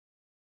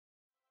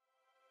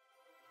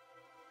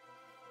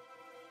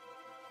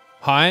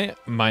Hi,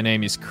 my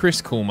name is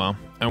Chris Coolmer,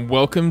 and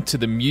welcome to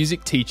the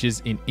Music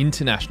Teachers in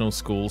International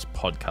Schools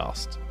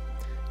podcast.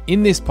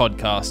 In this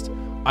podcast,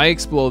 I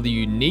explore the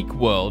unique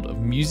world of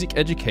music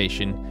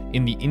education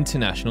in the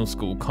international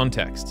school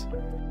context.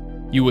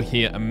 You will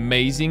hear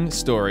amazing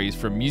stories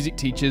from music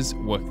teachers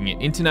working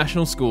in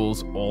international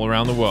schools all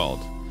around the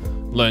world.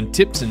 Learn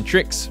tips and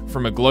tricks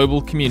from a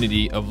global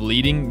community of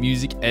leading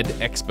music ed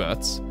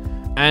experts,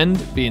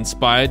 and be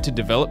inspired to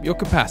develop your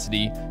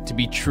capacity to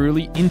be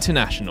truly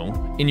international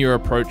in your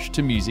approach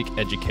to music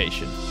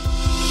education.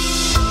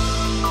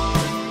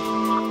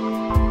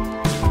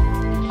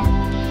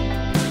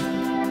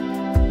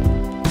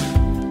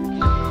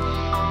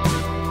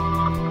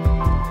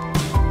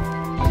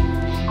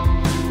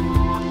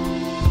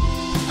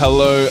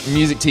 Hello,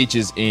 music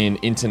teachers in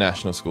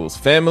international schools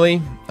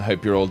family. I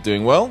hope you're all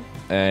doing well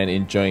and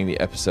enjoying the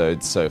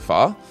episode so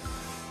far.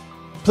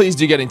 Please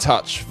do get in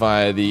touch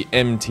via the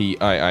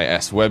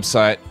MTIIS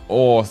website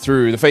or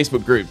through the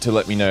Facebook group to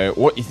let me know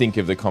what you think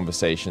of the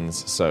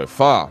conversations so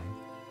far.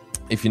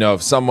 If you know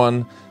of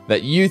someone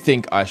that you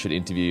think I should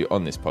interview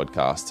on this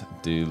podcast,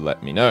 do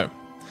let me know.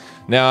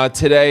 Now,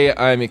 today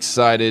I'm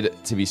excited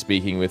to be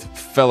speaking with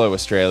fellow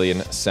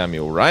Australian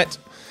Samuel Wright.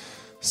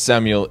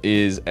 Samuel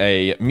is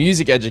a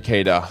music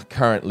educator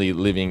currently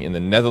living in the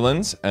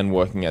Netherlands and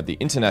working at the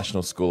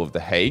International School of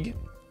The Hague.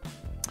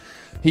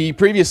 He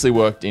previously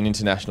worked in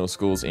international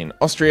schools in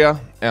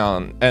Austria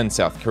and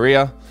South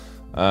Korea.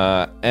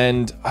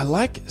 And I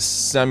like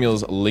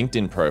Samuel's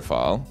LinkedIn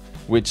profile,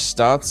 which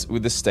starts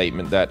with the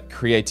statement that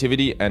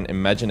creativity and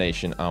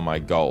imagination are my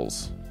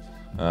goals.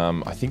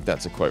 I think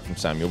that's a quote from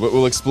Samuel, but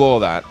we'll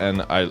explore that,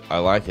 and I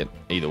like it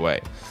either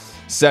way.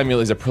 Samuel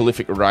is a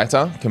prolific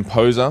writer,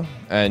 composer,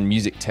 and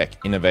music tech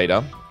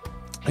innovator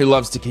who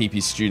loves to keep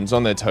his students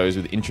on their toes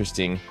with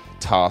interesting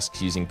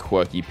tasks using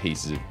quirky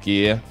pieces of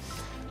gear.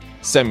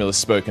 Samuel has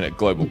spoken at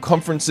global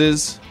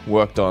conferences,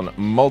 worked on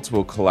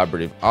multiple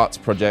collaborative arts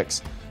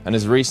projects, and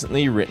has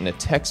recently written a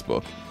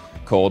textbook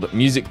called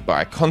Music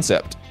by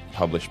Concept,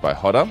 published by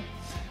Hodder.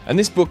 And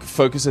this book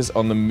focuses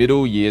on the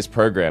middle years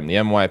program, the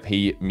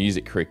MYP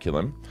music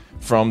curriculum,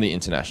 from the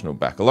International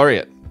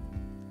Baccalaureate.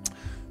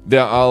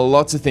 There are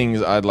lots of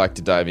things I'd like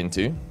to dive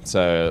into,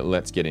 so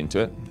let's get into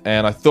it.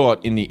 And I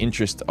thought, in the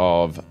interest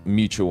of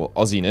mutual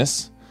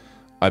Aussiness,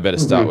 I better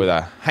start with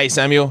a, "Hey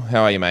Samuel,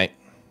 how are you, mate?"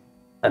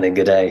 And then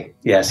g'day.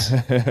 Yes.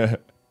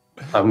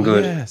 I'm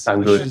good. Yes,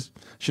 I'm good.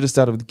 Should have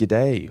started with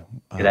g'day.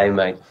 G'day,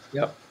 mate.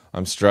 Yep.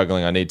 I'm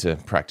struggling. I need to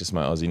practice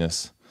my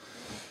Aussiness.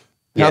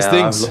 How's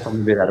things?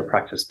 I'm a bit out of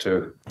practice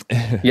too.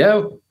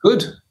 Yeah,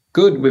 good.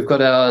 Good. We've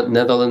got our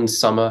Netherlands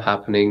summer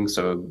happening.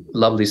 So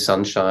lovely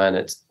sunshine.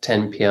 It's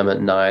 10 p.m.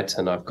 at night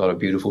and I've got a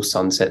beautiful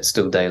sunset,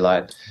 still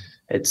daylight.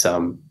 It's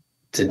a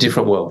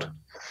different world.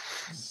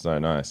 So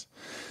nice.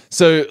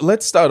 So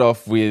let's start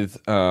off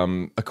with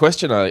a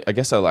question I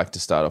guess I like to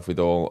start off with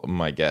all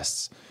my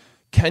guests.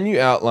 Can you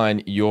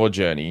outline your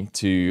journey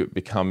to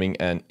becoming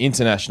an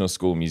international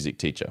school music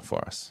teacher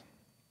for us?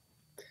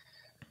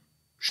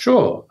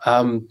 Sure.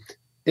 I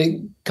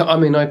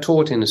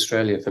taught in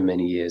Australia for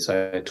many years.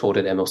 I taught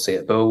at MLC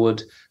at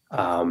Burwood,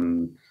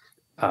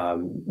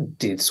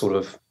 did sort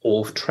of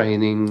ORF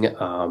training,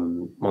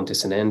 Monte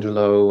San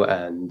Angelo,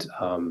 and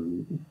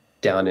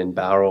down in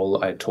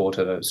Bowral, I taught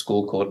at a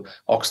school called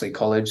Oxley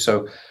College.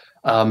 So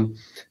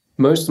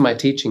most of my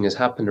teaching has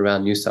happened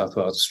around New South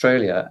Wales,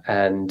 Australia,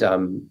 and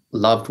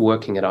loved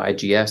working at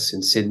IGS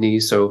in Sydney.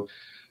 So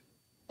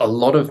a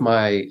lot of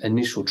my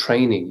initial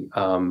training,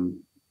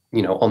 on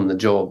the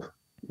job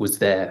was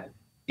there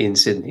in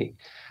Sydney.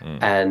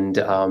 And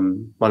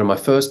one of my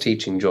first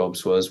teaching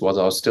jobs was I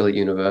was still at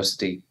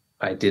university.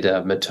 I did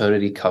a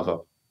maternity cover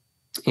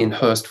in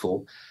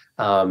Hurstville,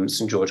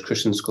 St. George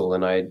Christian School,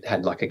 and I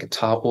had like a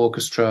guitar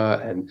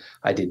orchestra and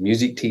I did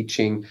music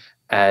teaching,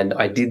 and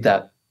I did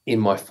that in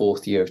my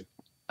fourth year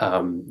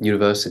of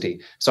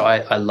university. So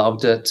I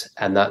loved it,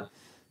 and that,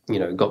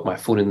 got my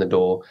foot in the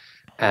door.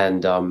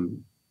 And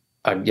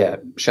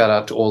shout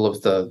out to all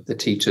of the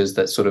teachers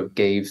that sort of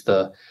gave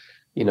the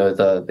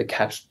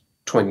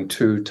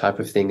catch-22 type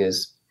of thing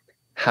is,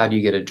 how do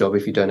you get a job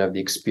if you don't have the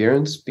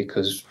experience?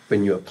 Because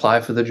when you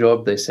apply for the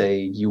job, they say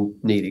you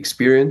need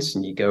experience,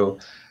 and you go,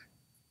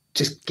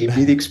 just give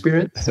me the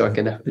experience so I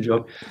can have the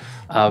job.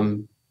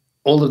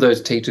 All of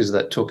those teachers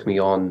that took me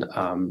on,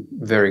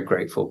 very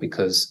grateful,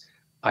 because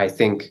I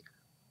think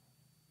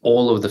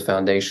all of the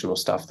foundational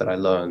stuff that I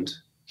learned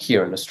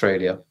here in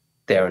Australia,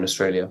 there in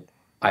Australia,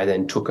 I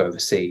then took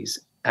overseas.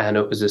 And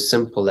it was as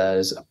simple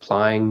as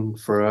applying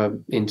for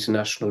an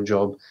international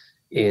job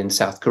in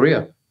South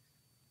Korea.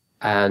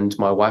 And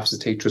my wife's a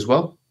teacher as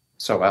well.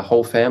 So our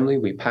whole family,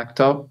 we packed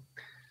up,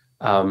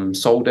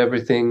 sold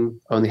everything,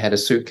 only had a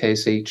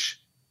suitcase each,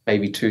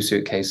 maybe 2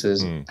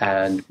 suitcases,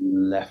 and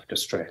left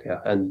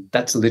Australia. And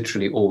that's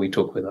literally all we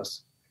took with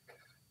us.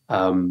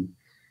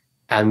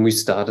 And we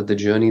started the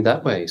journey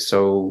that way.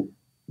 So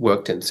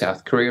worked in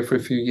South Korea for a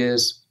few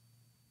years.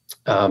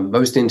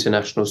 Most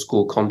international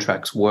school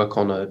contracts work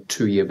on a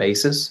 2-year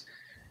basis.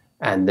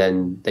 and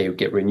then they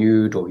get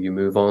renewed or you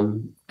move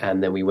on.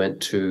 And then we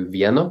went to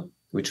Vienna,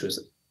 which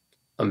was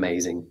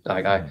amazing.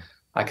 Like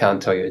I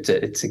can't tell you,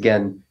 it's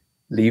again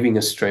leaving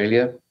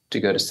Australia to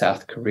go to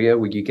South Korea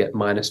where you get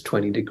minus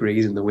 20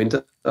 degrees in the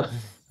winter,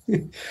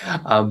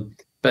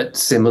 but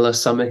similar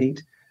summer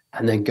heat,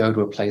 and then go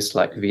to a place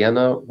like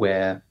Vienna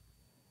where,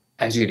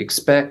 as you'd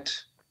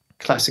expect,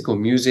 classical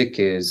music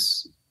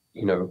is,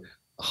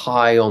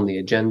 high on the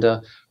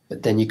agenda,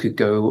 but then you could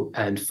go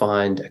and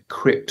find a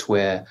crypt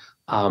where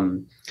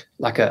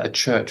like a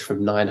church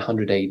from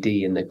 900 AD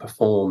and they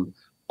perform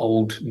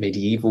old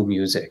medieval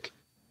music,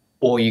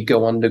 or you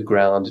go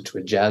underground to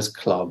a jazz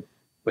club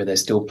where they're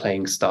still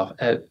playing stuff.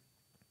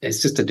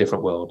 It's just a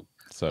different world.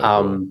 So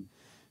cool.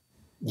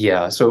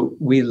 Yeah, so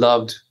we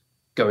loved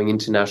going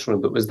international,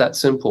 but it was that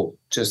simple,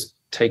 just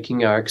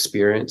taking our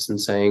experience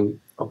and saying,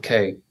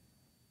 okay,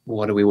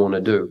 what do we want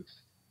to do?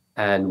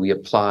 And we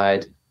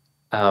applied.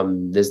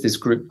 There's this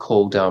group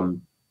called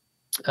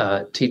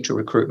Teacher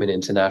Recruitment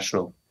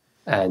International,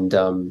 and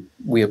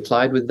we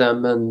applied with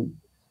them, and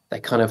they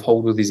kind of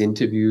hold all these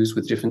interviews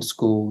with different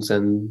schools,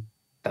 and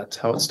that's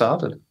how it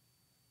started.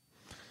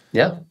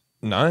 Yeah.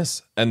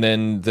 Nice. And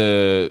then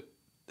the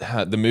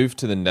move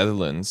to the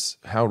Netherlands,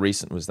 how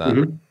recent was that?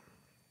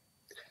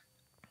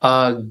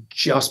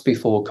 Just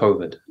before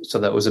COVID. So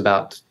that was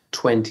about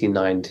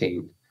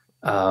 2019.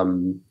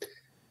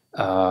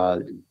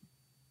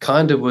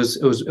 Kind of was,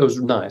 it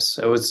was nice.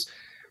 It was,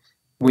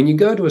 when you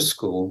go to a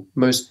school,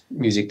 most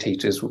music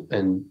teachers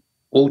and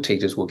all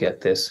teachers will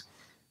get this.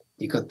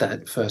 You got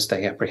that first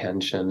day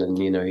apprehension, and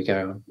you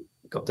go,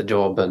 got the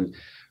job. And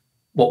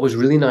what was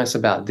really nice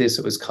about this,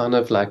 it was kind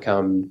of like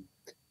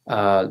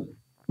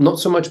not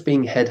so much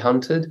being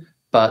headhunted,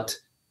 but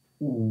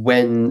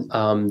when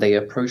they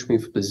approached me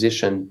for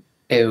position,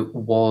 it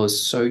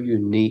was so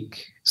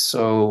unique,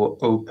 so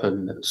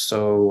open,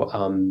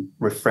 so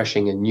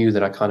refreshing and new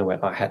that I kind of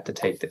went, I had to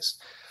take this.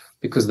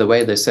 Because the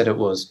way they said it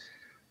was,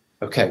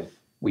 okay,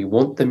 we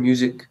want the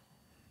music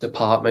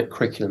department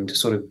curriculum to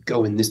sort of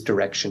go in this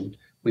direction.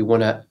 We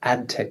want to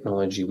add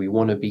technology. We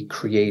want to be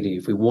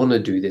creative. We want to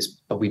do this,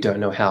 but we don't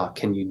know how.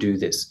 Can you do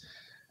this?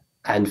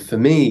 And for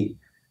me,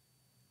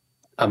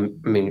 I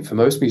mean, for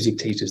most music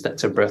teachers,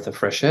 that's a breath of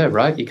fresh air,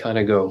 right? You kind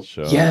of go,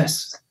 sure.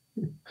 Yes.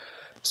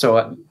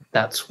 So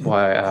that's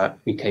why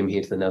we came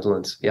here to the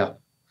Netherlands. Yeah.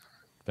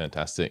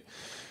 Fantastic.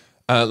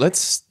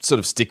 Let's sort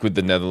of stick with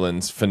the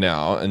Netherlands for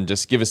now and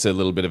just give us a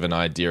little bit of an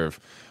idea of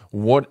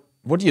what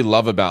do you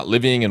love about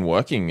living and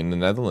working in the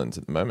Netherlands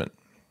at the moment?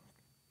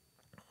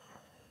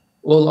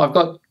 Well, I've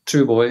got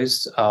two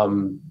boys.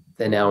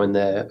 They're now in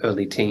their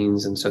early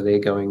teens, and so they're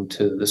going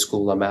to the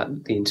school I'm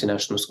at, the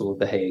International School of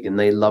The Hague, and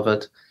they love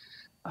it.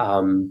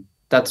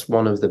 That's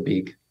one of the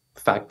big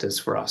factors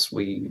for us.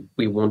 We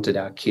wanted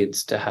our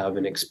kids to have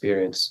an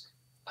experience,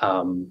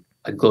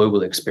 a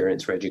global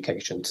experience for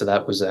education. So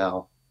that was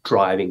our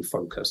driving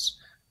focus,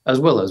 as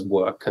well as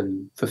work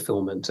and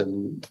fulfillment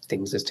and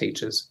things as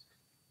teachers.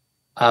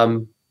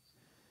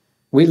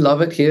 We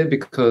love it here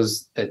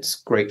because it's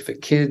great for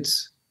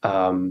kids.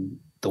 The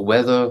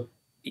weather,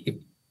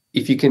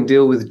 if you can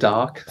deal with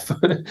dark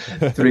for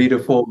 3 to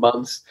 4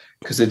 months,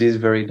 because it is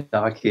very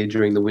dark here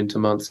during the winter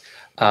months.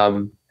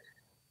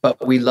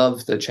 But we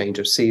love the change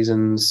of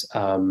seasons,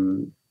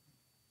 the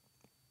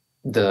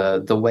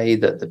way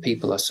that the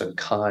people are so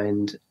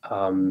kind.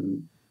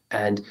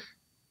 And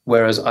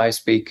whereas I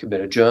speak a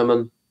bit of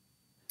German,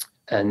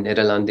 and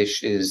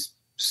Nederlandish is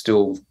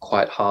still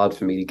quite hard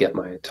for me to get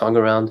my tongue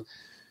around,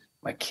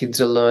 my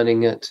kids are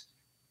learning it.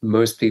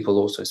 Most people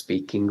also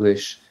speak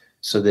English.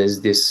 So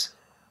there's this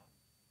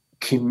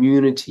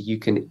community you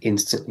can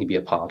instantly be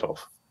a part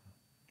of.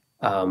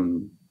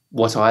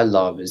 What I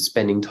love is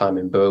spending time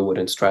in Burwood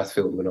and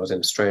Strathfield. When I was in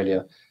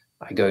Australia,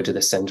 I go to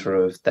the center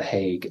of The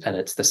Hague, and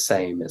it's the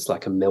same. It's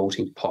like a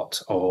melting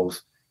pot of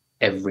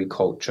every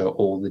culture,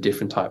 all the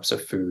different types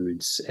of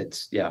foods.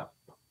 It's,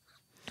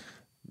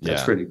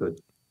 that's really good.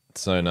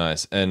 So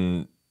nice.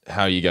 And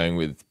how are you going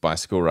with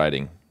bicycle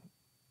riding?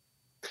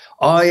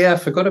 Oh yeah, I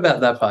forgot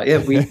about that part.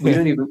 Yeah, we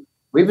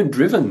haven't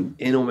driven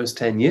in almost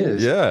 10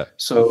 years. Yeah.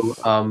 So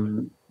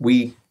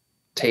we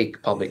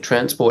take public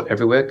transport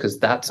everywhere, because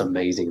that's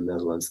amazing in the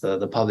Netherlands.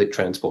 The public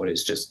transport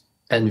is just,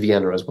 and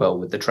Vienna as well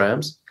with the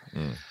trams.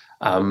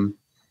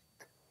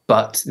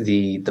 But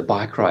the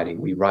bike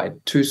riding, we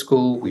ride to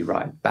school, we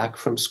ride back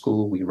from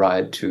school, we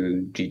ride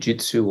to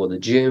jiu-jitsu or the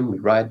gym, we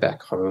ride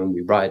back home,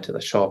 we ride to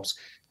the shops.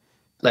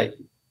 Like,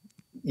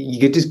 you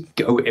could just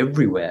go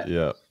everywhere.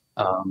 Yeah.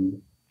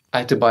 I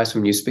had to buy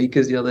some new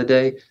speakers the other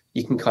day.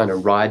 You can kind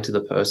of ride to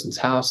the person's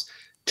house,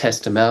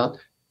 test them out,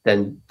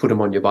 then put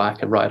them on your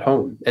bike and ride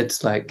home.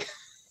 It's like,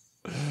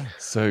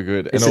 so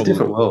good. It's a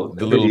different world.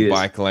 The little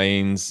bike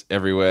lanes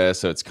everywhere,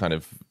 so it's kind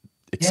of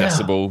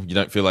accessible. Yeah. You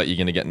don't feel like you're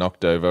going to get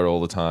knocked over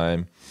all the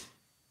time.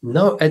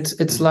 No,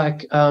 it's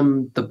like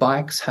the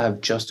bikes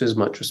have just as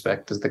much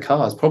respect as the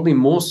cars, probably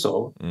more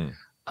so.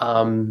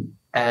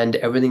 And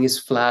everything is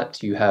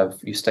flat. You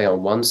stay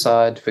on one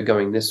side for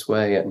going this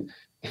way, and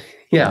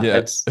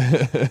it's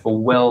a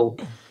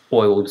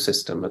well-oiled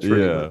system. It's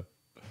really good.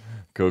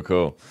 Cool,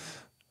 cool.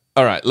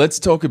 All right, let's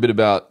talk a bit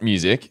about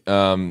music.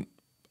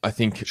 I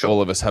think Sure.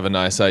 all of us have a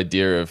nice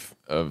idea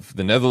of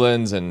the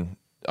Netherlands, and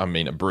I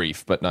mean a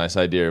brief but nice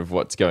idea of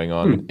what's going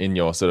on in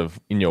your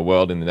in your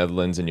world in the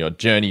Netherlands and your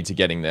journey to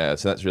getting there.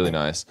 So that's really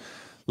nice.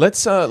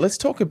 Let's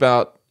talk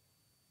about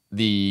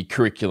the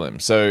curriculum.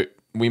 So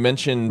we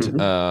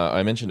mentioned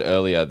I mentioned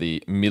earlier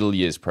the middle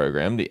years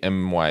program, the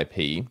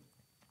MYP.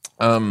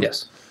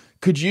 Yes.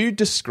 Could you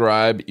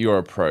describe your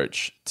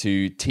approach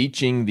to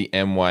teaching the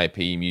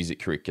MYP music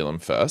curriculum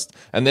first,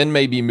 and then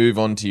maybe move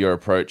on to your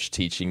approach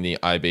teaching the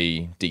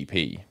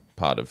IB-DP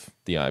part of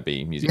the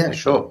IB music curriculum?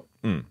 Sure.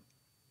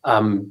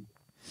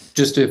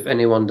 Just if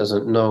anyone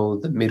doesn't know,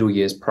 the middle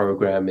years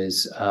program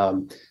is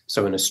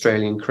so an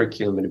Australian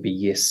curriculum, it'd be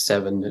year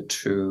 7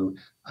 to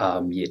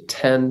year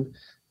 10,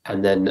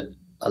 and then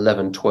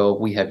 11, 12,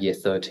 we have year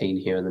 13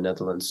 here in the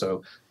Netherlands.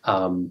 So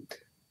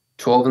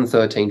 12 and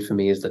 13 for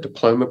me is the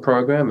diploma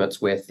program.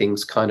 It's where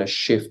things kind of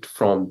shift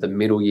from the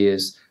middle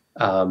years.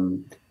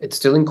 It's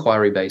still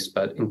inquiry based,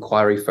 but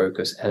inquiry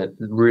focused, and it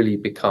really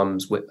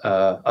becomes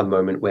a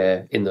moment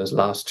where in those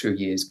last 2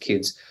 years,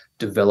 kids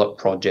develop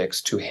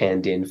projects to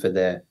hand in for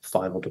their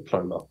final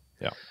diploma.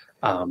 Yeah.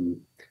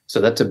 So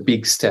that's a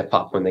big step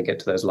up when they get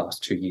to those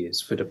last 2 years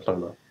for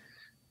diploma.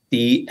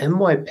 The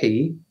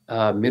MYP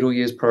middle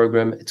years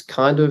program, it's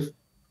kind of,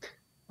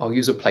 I'll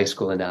use a play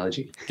school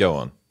analogy. Go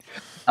on.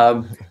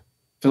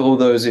 For all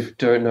those if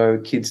don't know,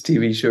 kids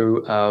TV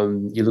show,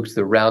 you look to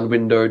the round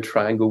window,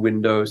 triangle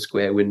window,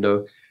 square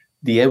window.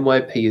 The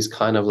MYP is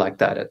kind of like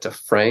that. It's a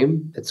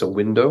frame, it's a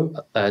window,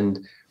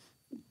 and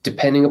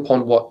depending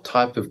upon what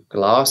type of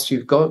glass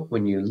you've got,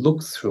 when you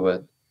look through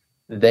it,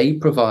 they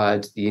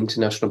provide, the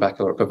International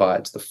Baccalaureate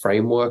provides the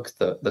framework,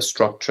 the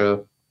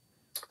structure,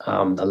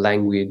 the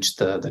language,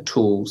 the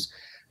tools.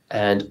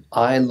 And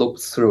I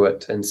look through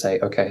it and say,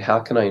 okay, how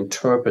can I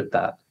interpret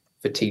that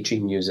for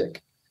teaching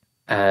music?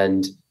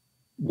 And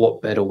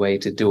what better way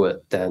to do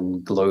it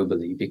than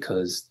globally,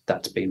 because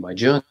that's been my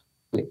journey.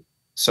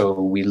 So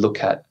we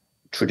look at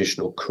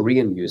traditional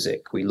Korean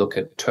music, we look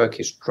at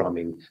Turkish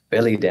drumming,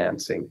 belly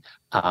dancing,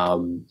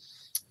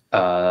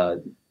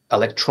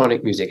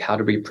 electronic music, how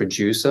to be a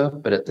producer,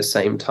 but at the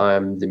same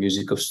time, the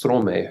music of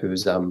Strome,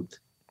 who's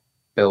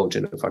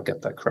Belgian, if I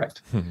get that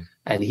correct.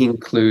 And he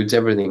includes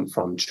everything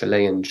from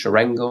Chilean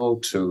charango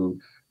to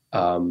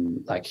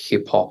like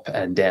hip hop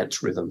and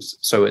dance rhythms.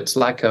 So it's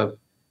like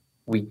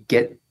we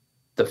get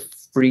the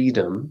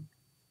freedom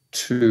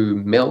to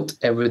melt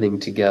everything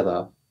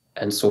together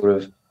and sort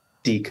of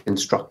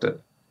deconstruct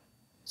it.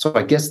 So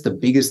I guess the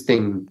biggest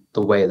thing,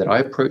 the way that I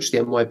approach the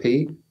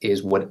MYP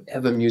is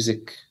whatever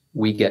music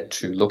we get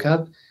to look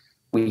at,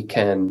 we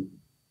can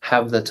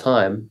have the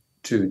time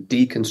to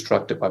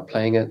deconstruct it by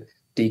playing it,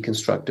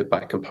 deconstruct it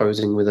by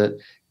composing with it.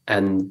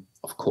 And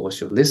of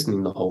course, you're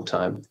listening the whole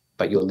time,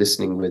 but you're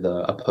listening with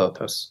a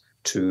purpose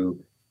to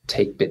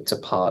take bits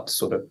apart,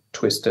 sort of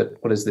twist it.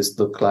 What does this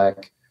look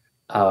like?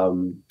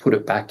 Put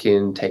it back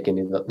in, take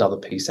another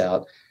piece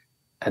out.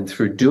 And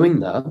through doing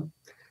that,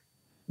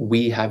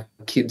 we have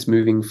kids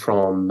moving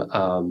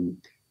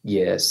from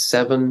year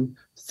 7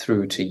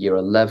 through to year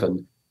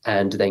 11,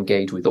 and they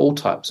engage with all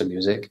types of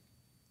music,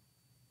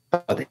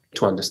 but they need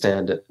to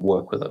understand it,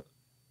 work with it.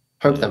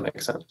 Hope that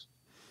makes sense.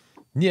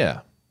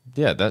 Yeah.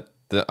 That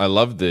I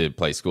love the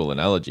play school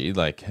analogy,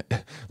 like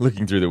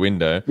looking through the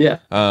window. Yeah.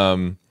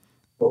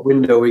 What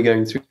window are we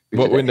going through?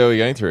 What window are we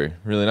going through?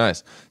 Really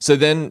nice. So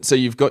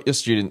you've got your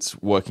students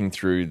working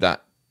through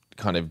that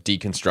kind of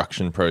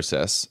deconstruction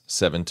process,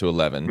 7 to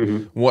 11.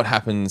 Mm-hmm. What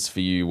happens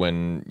for you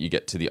when you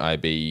get to the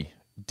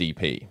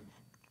IB-DP?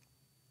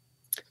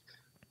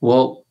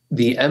 Well,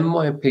 the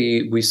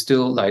MYP, we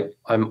still,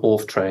 I'm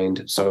ORF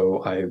trained,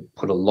 so I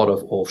put a lot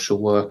of offshore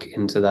work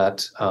into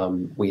that.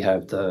 We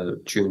have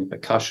the tune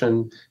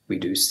percussion, we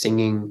do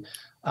singing,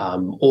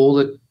 all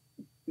the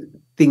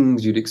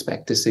things you'd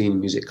expect to see in a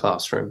music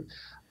classroom.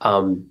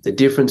 The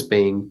difference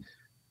being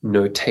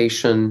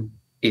notation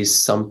is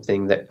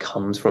something that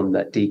comes from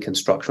that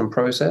deconstruction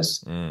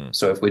process.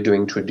 So if we're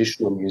doing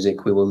traditional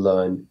music, we will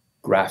learn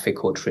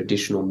graphic or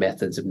traditional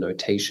methods of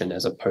notation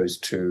as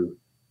opposed to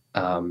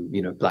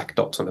black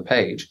dots on a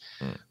page.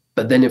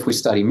 But then if we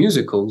study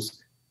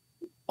musicals,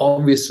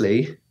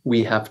 obviously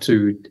we have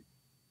to,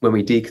 when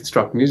we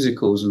deconstruct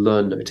musicals,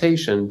 learn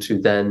notation to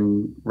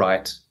then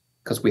write,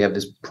 because we have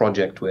this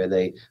project where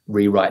they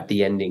rewrite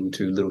the ending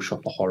to Little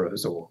Shop of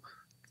Horrors or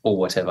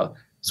whatever.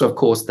 So of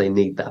course they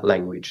need that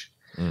language.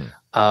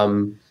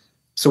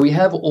 So we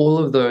have all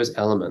of those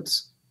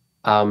elements,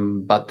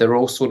 but they're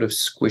all sort of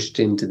squished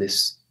into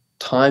this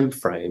time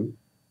frame,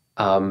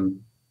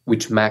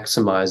 which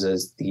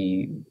maximizes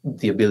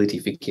the ability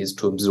for kids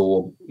to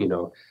absorb,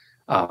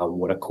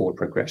 what a chord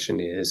progression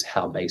is,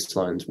 how bass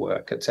lines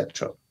work,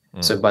 etc.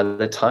 So by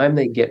the time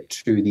they get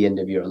to the end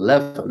of year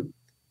 11,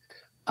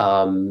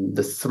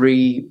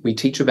 we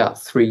teach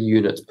about 3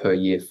 units per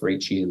year for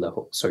each year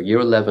level. So year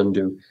 11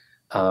 do,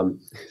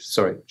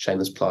 sorry,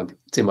 shameless plug,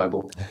 it's in my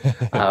book.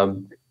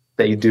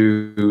 They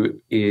do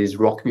is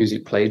rock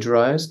music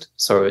plagiarized.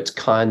 So it's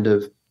kind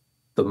of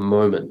the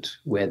moment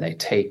where they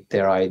take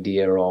their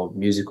idea of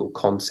musical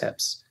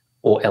concepts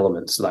or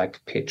elements like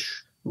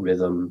pitch,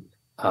 rhythm,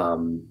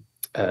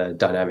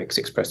 dynamics,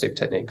 expressive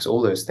techniques,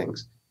 all those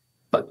things,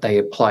 but they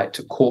apply it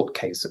to court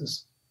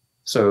cases.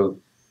 So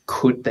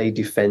could they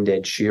defend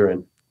Ed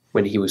Sheeran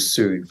when he was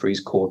sued for his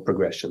chord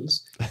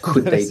progressions?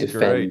 Could they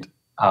defend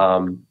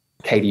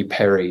Katy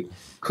Perry?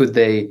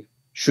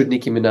 Should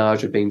Nicki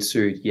Minaj have been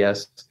sued?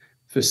 Yes,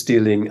 for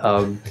stealing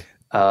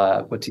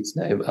what's his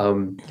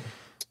name?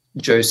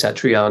 Joe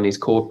Satriani's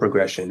chord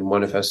progression in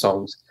one of her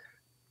songs.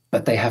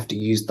 But they have to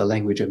use the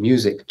language of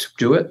music to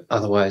do it.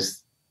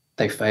 Otherwise,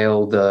 they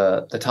fail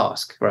the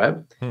task, right?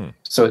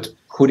 So it's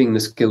putting the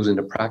skills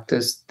into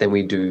practice. Then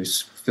we do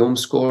film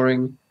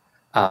scoring.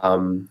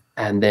 And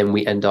then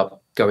we end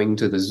up going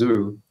to the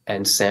zoo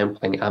and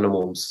sampling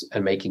animals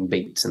and making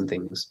beats and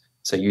things.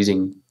 So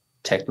using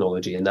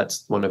technology. And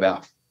that's one of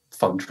our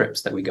fun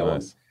trips that we go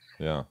on.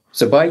 Yeah.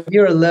 So by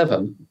year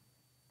 11,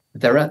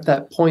 they're at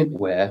that point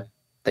where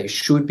they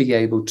should be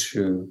able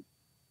to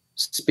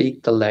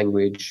speak the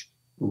language,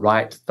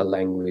 write the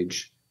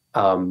language,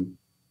 and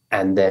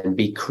then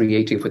be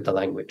creative with the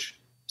language.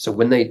 So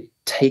when they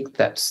take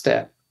that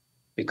step,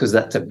 because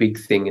that's a big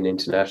thing in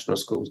international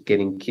schools,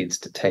 getting kids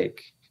to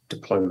take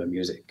diploma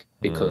music,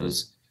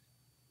 because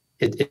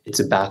it's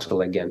a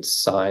battle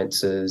against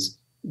sciences.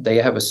 They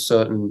have a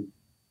certain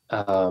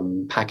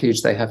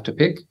package they have to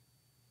pick,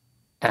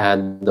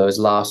 and those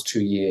last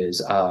 2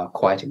 years are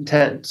quite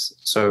intense.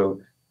 So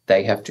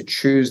they have to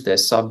choose their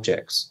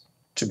subjects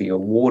to be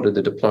awarded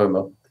the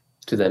diploma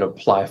to then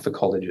apply for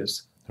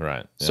colleges.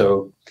 Right. Yeah.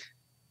 So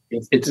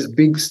it's a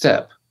big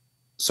step.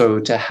 So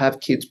to have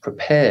kids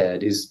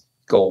prepared is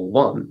goal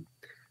 1,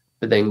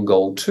 but then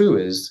goal 2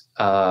 is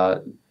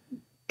 12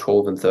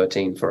 and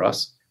 13 for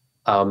us.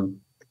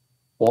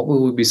 What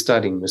will we be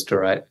studying, Mr.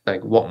 Wright?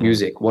 Like what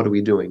music? What are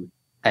we doing?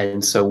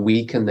 And so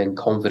we can then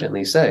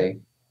confidently say,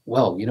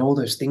 well, you know, all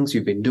those things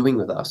you've been doing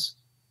with us,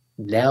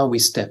 now we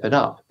step it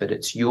up, but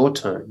it's your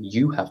turn.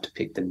 You have to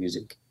pick the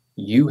music.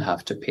 You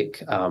have to pick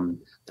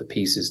the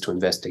pieces to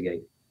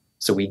investigate.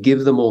 So we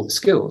give them all the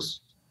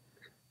skills,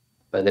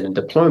 but then in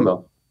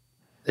diploma,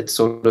 it's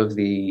sort of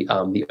the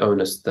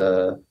onus,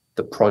 the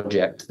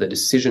project, the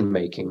decision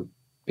making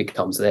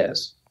becomes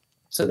theirs.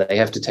 So they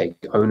have to take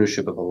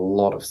ownership of a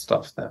lot of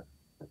stuff there.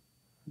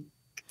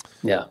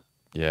 Yeah.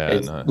 Yeah.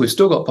 Nice. We've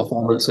still got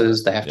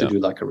performances. They have to do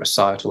like a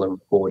recital and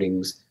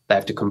recordings. They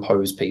have to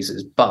compose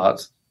pieces,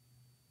 but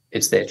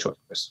it's their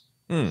choice.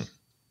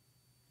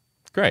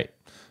 Great.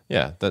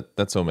 Yeah,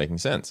 that's all making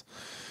sense.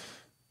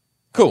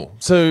 Cool.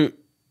 So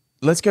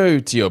let's go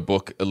to your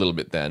book a little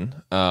bit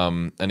then,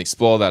 and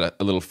explore that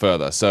a little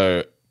further.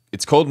 So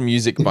it's called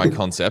Music by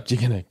Concept.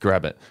 You're going to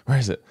grab it. Where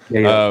is it?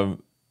 Yeah.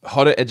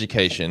 Hotter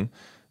Education.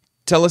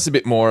 Tell us a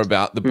bit more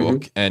about the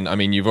book. And I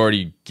mean, you've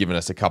already given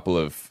us a couple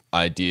of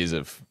ideas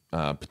of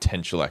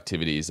potential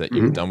activities that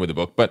you've done with the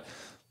book, but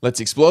let's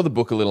explore the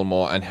book a little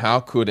more. And how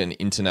could an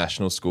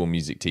international school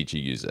music teacher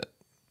use it?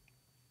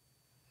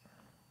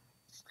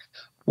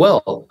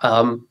 Well,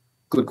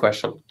 good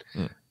question.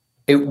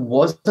 It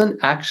wasn't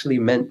actually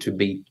meant to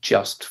be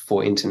just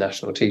for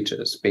international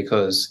teachers,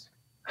 because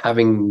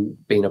having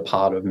been a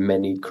part of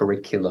many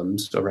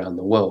curriculums around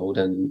the world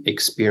and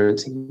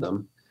experiencing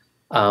them,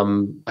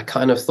 I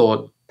kind of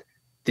thought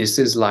this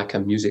is like a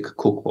music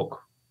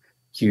cookbook.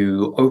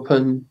 You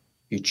open,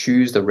 you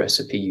choose the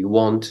recipe you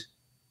want,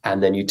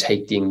 and then you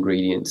take the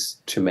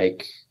ingredients to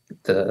make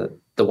the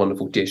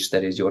wonderful dish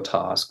that is your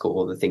task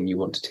or the thing you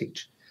want to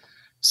teach.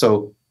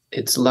 So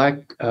it's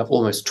like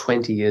almost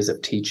 20 years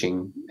of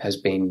teaching has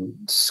been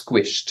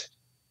squished,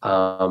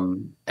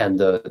 and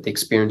the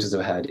experiences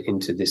I've had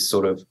into this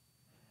sort of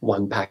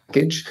one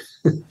package.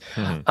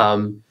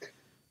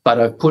 But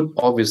I've put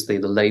obviously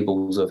the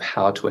labels of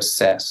how to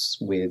assess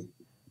with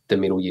the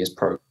middle years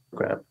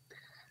program.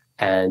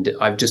 And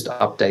I've just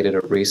updated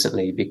it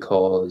recently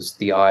because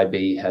the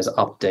IB has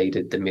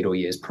updated the middle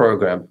years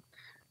program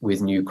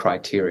with new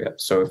criteria.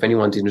 So if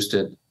anyone's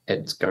interested,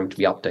 it's going to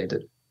be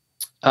updated.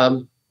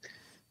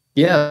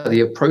 Yeah,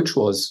 the approach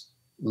was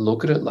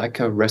look at it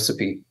like a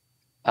recipe.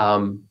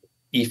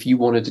 If you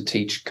wanted to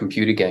teach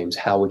computer games,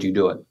 how would you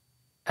do it?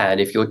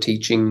 And if you're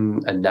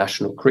teaching a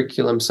national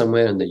curriculum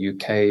somewhere in the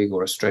UK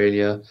or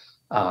Australia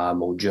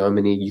or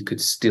Germany, you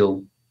could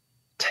still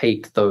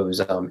take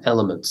those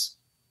elements,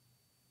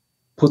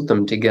 put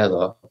them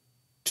together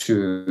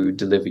to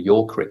deliver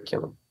your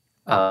curriculum.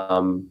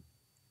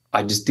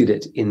 I just did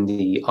it in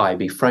the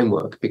IB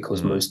framework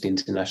because most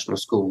international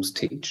schools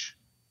teach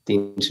the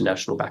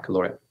International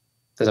Baccalaureate.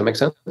 Does that make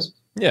sense?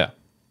 Yeah.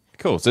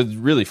 Cool. So it's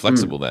really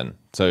flexible then.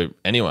 So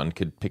anyone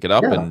could pick it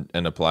up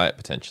and apply it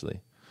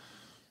potentially.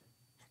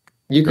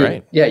 You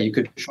could, you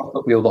could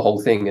chocolate wheel the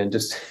whole thing and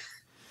just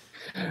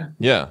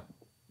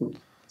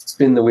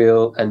spin the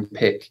wheel and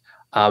pick.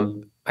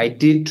 I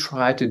did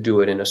try to do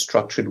it in a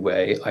structured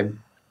way. I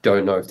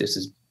don't know if this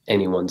is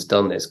anyone's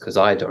done this because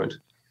I don't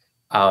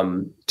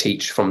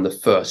teach from the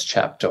first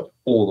chapter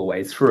all the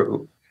way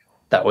through.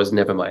 That was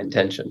never my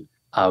intention.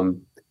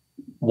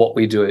 what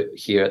we do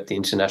here at the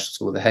International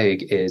School of The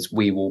Hague is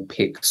we will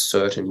pick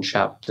certain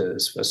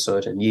chapters for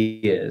certain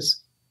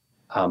years.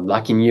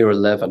 Like in year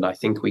 11, I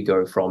think we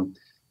go from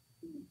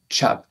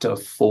chapter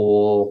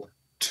 4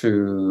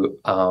 to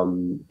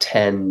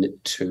 10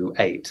 to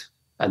 8.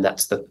 And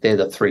they're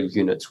the 3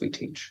 units we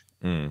teach.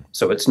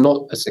 So it's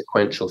not a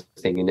sequential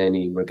thing in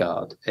any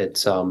regard.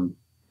 It's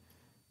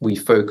we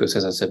focus,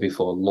 as I said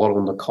before, a lot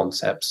on the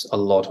concepts, a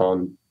lot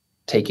on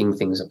taking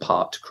things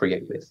apart to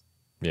create with.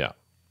 Yeah.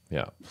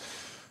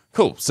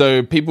 Cool.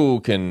 So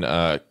people can,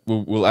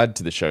 we'll add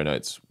to the show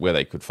notes where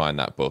they could find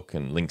that book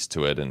and links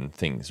to it and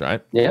things,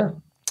 right? Yeah.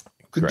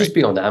 Could Great. just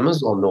be on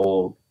Amazon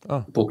or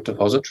Book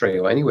Depository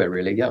or anywhere,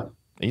 really. Yeah.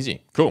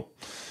 Easy. Cool.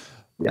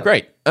 Yeah.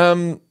 Great.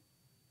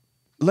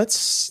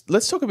 Let's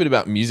talk a bit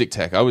about music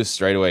tech. I was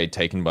straight away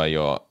taken by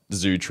your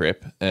zoo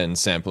trip and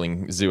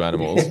sampling zoo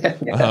animals.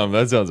 Yeah.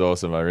 That sounds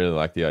awesome. I really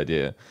like the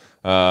idea.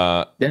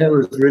 Yeah, it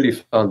was really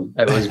fun.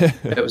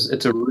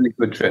 It's a really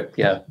good trip.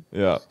 Yeah.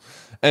 Yeah.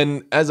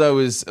 And as I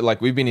was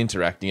we've been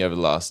interacting over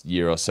the last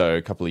year or so,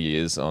 a couple of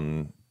years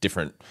on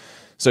different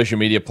social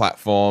media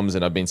platforms,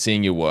 and I've been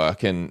seeing your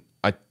work, and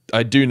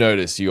I do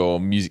notice your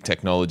music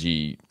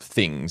technology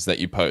things that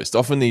you post.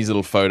 Often these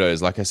little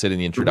photos, like I said in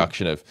the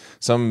introduction, of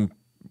some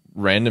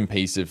random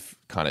piece of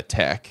kind of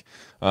tech,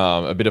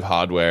 a bit of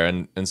hardware,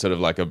 and sort of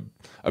like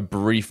a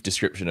brief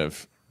description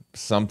of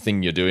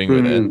something you're doing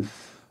with it.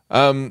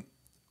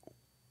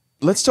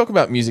 Let's talk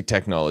about music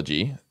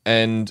technology,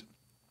 and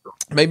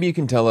maybe you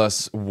can tell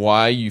us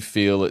why you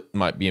feel it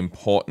might be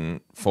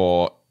important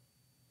for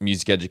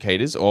music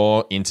educators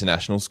or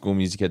international school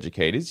music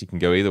educators, you can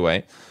go either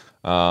way,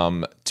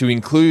 to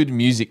include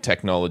music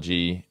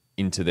technology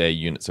into their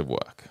units of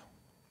work.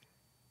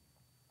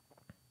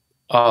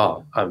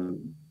 I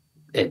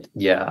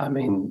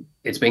mean,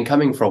 it's been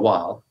coming for a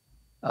while,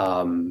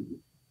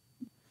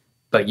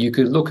 but you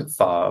could look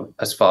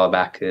as far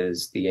back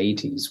as the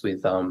 80s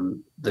with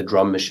the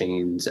drum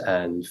machines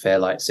and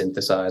Fairlight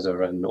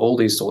synthesizer and all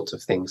these sorts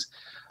of things.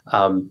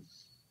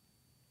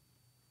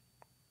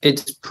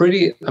 It's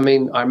pretty, I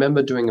mean, I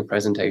remember doing a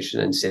presentation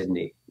in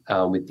Sydney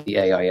with the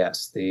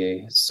AIS, the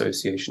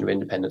Association of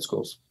Independent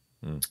Schools.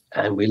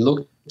 And we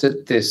looked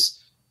at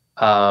this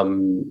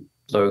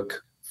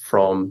bloke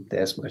from,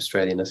 there's my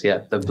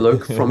Australianness, the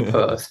bloke from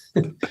Perth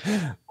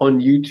on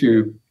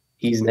YouTube.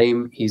 His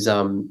YouTube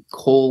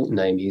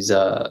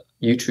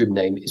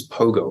name is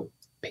Pogo,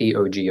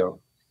 Pogo.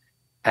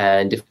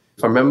 And if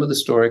I remember the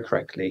story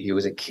correctly, he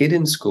was a kid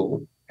in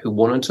school who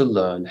wanted to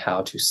learn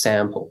how to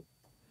sample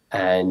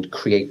and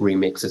create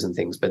remixes and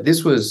things. But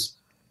this was,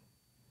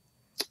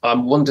 I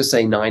want to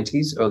say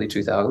 90s, early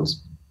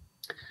 2000s.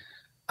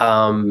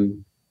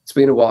 It's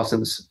been a while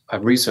since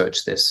I've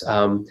researched this,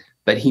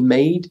 but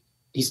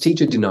his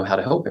teacher didn't know how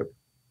to help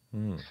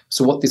him.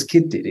 So what this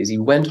kid did is he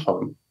went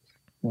home,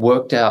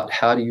 worked out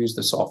how to use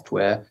the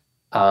software,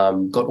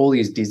 got all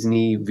these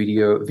Disney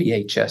video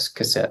VHS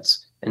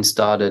cassettes and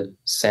started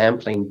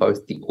sampling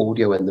both the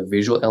audio and the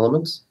visual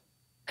elements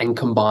and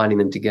combining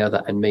them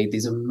together and made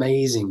these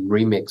amazing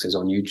remixes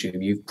on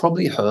YouTube. You've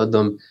probably heard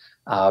them,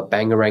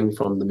 Bangarang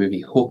from the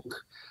movie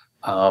Hook.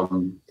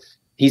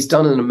 He's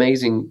done an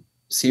amazing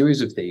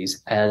series of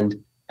these. And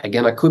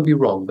again, I could be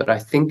wrong, but I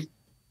think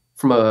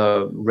from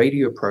a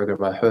radio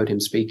program I heard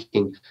him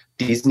speaking,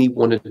 Disney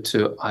wanted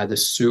to either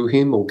sue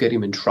him or get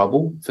him in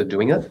trouble for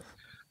doing it.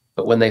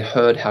 But when they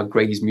heard how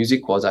great his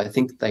music was, I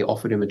think they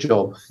offered him a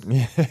job.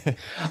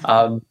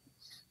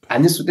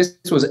 And this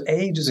was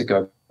ages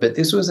ago, but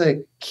this was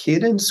a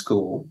kid in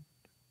school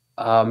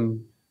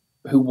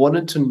who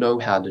wanted to know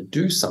how to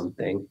do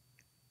something,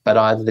 but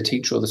either the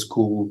teacher or the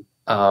school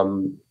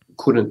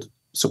couldn't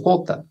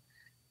support that.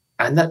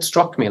 And that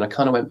struck me, and I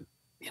kind of went,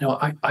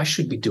 I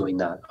should be doing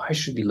that. I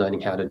should be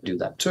learning how to do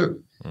that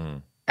too.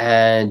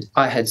 And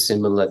I had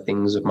similar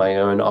things of my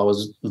own. I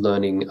was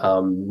learning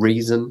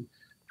Reason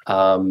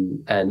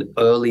and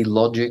early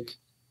Logic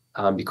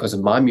because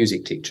of my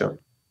music teacher.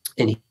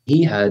 And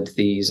he had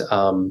these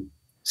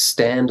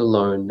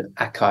standalone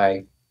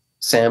Akai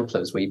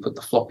samplers where you put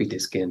the floppy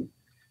disk in.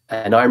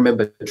 And I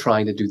remember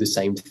trying to do the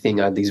same thing.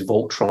 I had these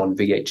Voltron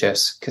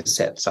VHS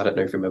cassettes. I don't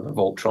know if you remember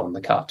Voltron,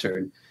 the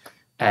cartoon.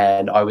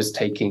 And I was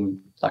taking,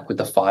 like with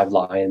the 5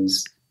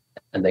 lions,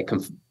 and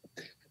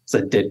it's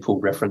a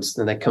Deadpool reference,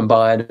 and they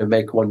combine and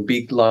make one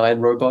big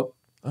lion robot.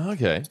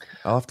 Okay.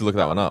 I'll have to look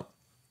that one up.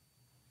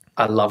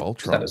 I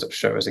loved that as a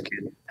show as a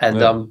kid.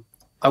 And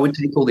I would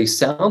take all these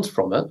sounds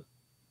from it,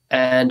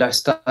 and I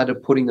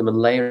started putting them and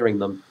layering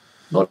them.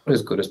 Not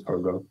as good as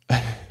Pogo,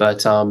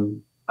 but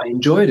I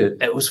enjoyed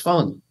it. It was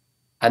fun.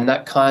 And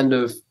that kind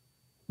of,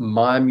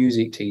 my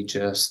music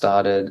teacher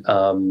started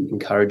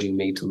encouraging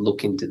me to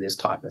look into this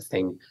type of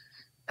thing.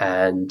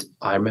 And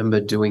I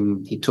remember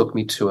he took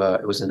me to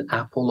it was an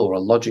Apple or a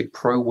Logic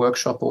Pro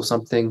workshop or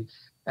something.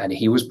 And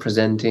he was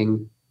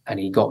presenting and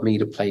he got me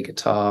to play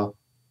guitar.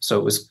 So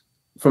it was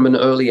from an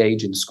early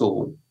age in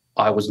school,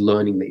 I was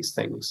learning these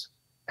things.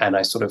 And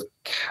I sort of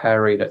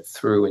carried it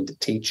through into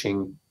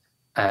teaching.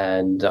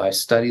 And I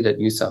studied at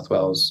New South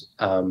Wales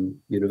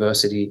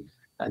University.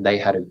 and they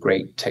had a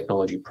great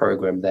technology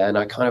program there. And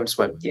I kind of just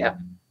went, yeah,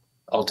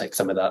 I'll take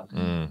some of that.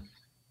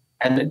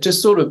 And it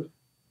just sort of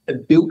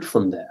built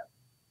from there.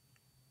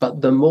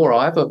 But the more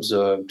I've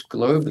observed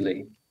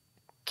globally,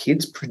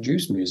 kids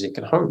produce music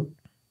at home.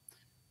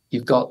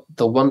 You've got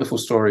the wonderful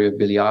story of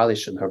Billie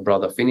Eilish and her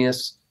brother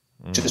Phineas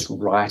just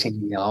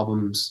writing the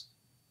albums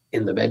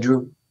in the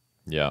bedroom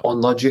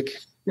on Logic.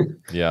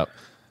 Yeah.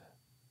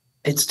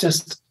 It's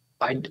just,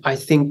 I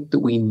think that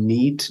we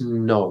need to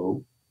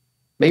know,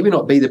 maybe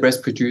not be the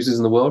best producers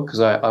in the world, because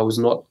I was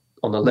not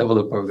on the level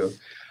of Pogo,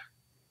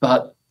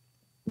 but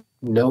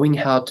knowing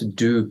how to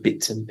do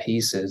bits and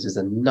pieces is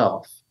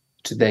enough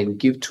to then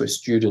give to a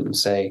student and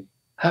say,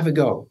 have a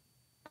go.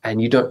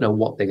 And you don't know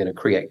what they're going to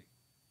create.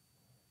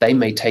 They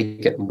may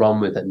take it and run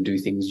with it and do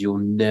things you'll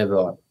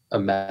never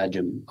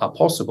imagine are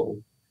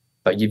possible,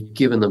 but you've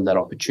given them that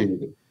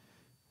opportunity.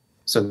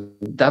 So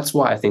that's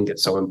why I think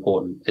it's so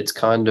important. It's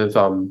kind of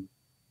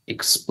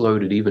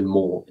exploded even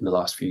more in the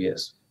last few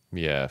years.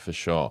 Yeah, for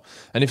sure.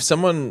 And if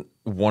someone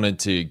wanted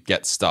to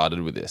get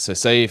started with this, so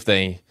say if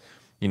they,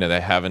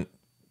 they haven't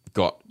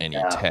got any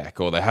tech,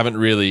 or they haven't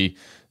really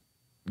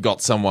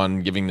got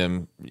someone giving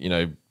them,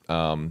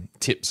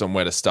 tips on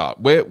where to start,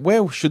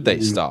 where should they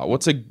start?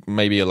 What's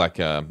maybe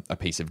a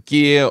piece of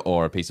gear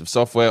or a piece of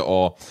software,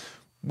 or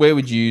where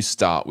would you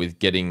start with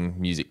getting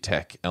music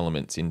tech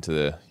elements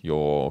into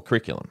your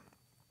curriculum?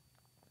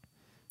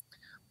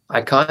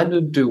 I kind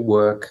of do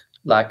work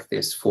like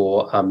this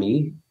for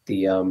AMI,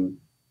 the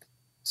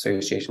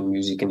Association of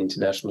Music and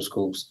International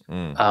Schools,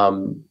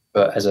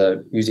 but as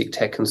a music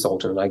tech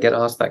consultant. I get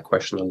asked that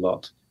question a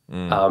lot.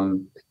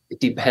 It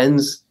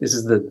depends. This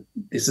is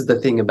the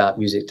thing about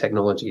music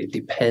technology. It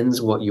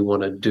depends what you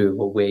want to do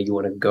or where you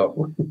want to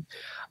go,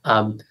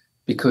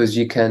 because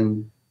you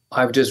can.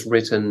 I've just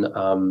written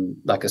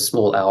like a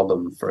small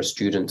album for a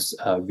student's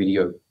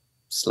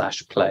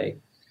video/play,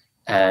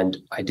 and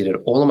I did it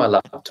all on my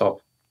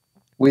laptop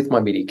with my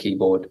MIDI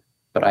keyboard.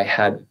 But I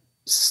had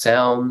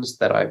sounds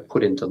that I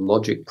put into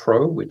Logic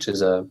Pro, which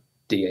is a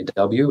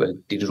DAW, a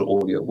digital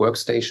audio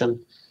workstation,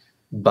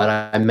 but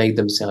I made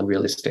them sound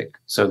realistic.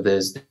 So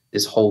there's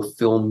this whole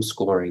film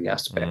scoring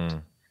aspect.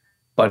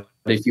 But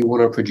if you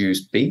want to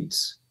produce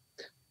beats,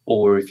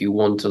 or if you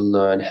want to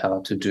learn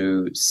how to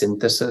do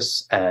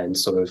synthesis and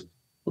sort of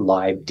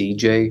live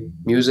DJ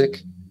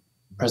music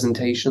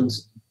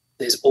presentations,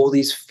 there's all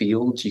these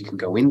fields you can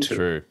go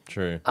into.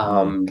 True.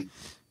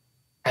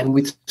 And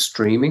with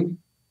streaming,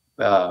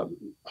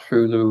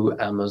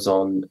 Hulu,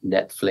 Amazon,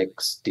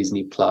 Netflix,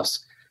 Disney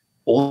Plus,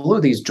 all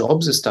of these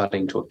jobs are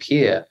starting to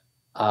appear.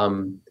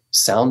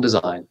 Sound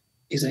design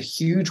is a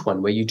huge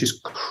one, where you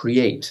just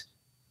create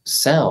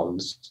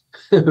sounds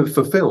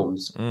for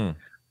films.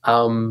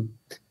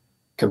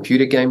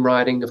 Computer game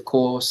writing, of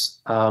course,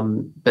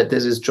 but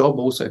there's this job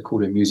also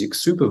called a music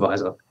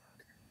supervisor.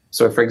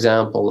 So, for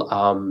example,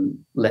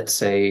 let's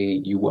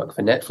say you work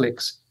for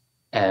Netflix,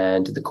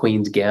 and The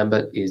Queen's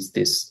Gambit is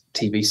this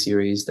TV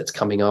series that's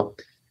coming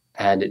up,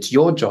 and it's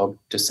your job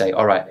to say,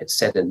 all right, it's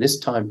set in this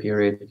time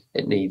period,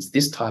 it needs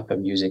this type of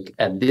music,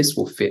 and this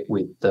will fit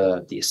with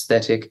the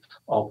aesthetic.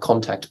 I'll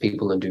contact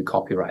people and do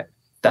copyright.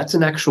 That's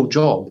an actual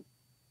job,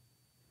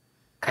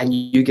 and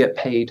you get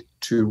paid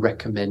to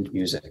recommend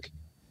music.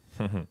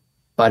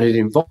 But it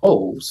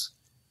involves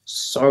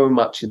so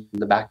much in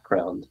the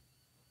background,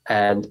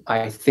 and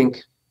I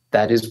think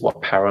that is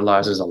what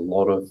paralyzes a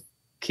lot of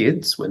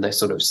kids when they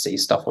sort of see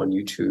stuff on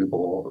YouTube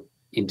or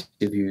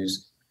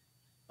interviews,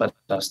 but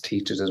us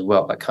teachers as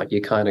well.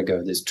 You kind of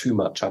go, there's too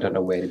much, I don't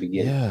know where to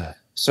begin. Yeah.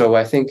 So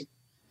I think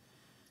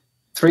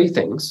 3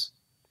 things: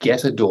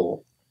 get a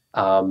DAW,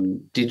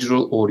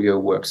 digital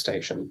audio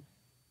workstation,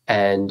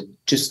 and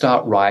just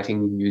start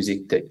writing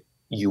music that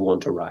you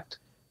want to write.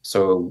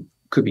 So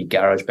it could be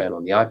GarageBand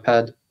on the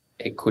iPad,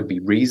 it could be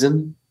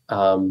Reason,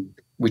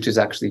 which is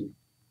actually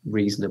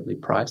reasonably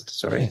priced.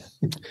 Sorry.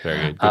 Very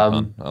good. Good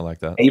pun. I like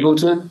that.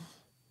 Ableton.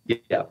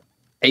 Yeah.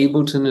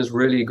 Ableton is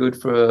really good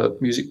for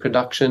music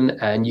production,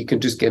 and you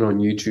can just get on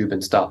YouTube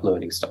and start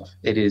learning stuff.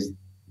 It is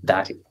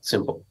that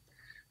simple.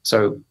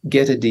 So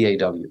get a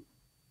DAW.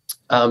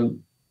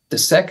 The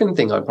second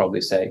thing I'd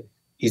probably say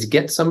is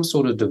get some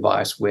sort of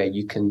device where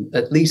you can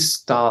at least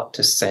start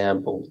to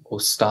sample or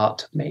start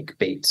to make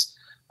beats,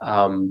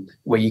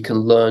 where you can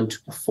learn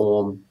to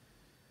perform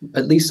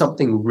at least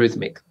something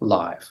rhythmic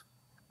live.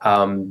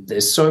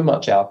 There's so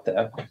much out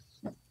there,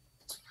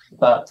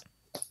 but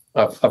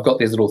I've got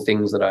these little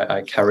things that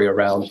I carry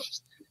around.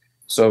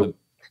 So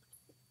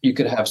you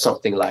could have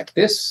something like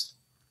this,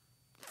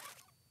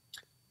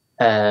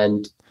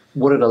 and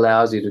what it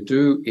allows you to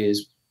do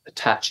is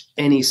attach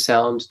any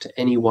sound to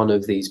any one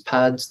of these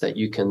pads that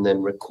you can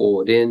then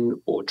record in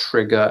or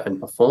trigger and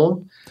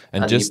perform,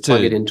 and just you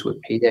plug it into a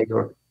PA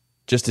or...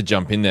 Just to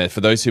jump in there,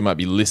 for those who might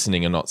be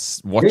listening and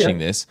not watching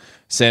this,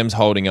 Sam's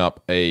holding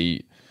up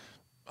I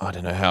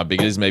don't know how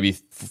big it is, maybe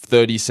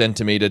 30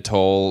 centimeter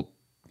tall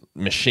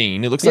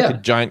machine. It looks like a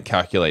giant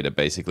calculator,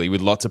 basically,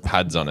 with lots of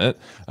pads on it,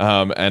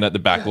 and at the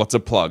back, lots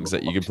of plugs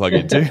that you can plug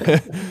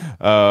into.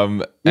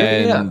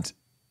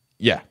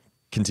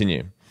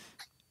 Continue.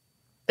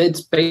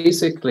 It's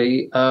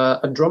basically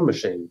a drum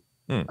machine.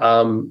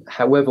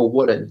 However,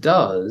 what it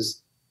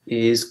does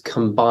is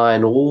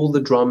combine all the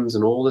drums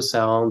and all the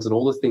sounds and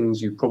all the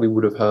things you probably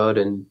would have heard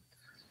in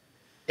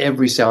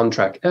every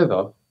soundtrack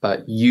ever,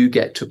 but you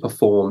get to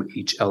perform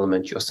each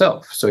element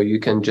yourself. So you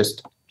can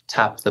just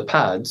tap the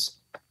pads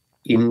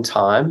in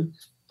time.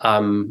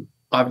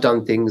 I've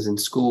done things in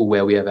school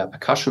where we have our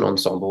percussion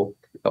ensemble,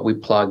 but we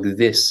plug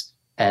this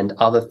and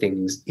other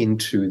things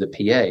into the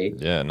PA.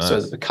 Yeah, nice.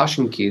 So the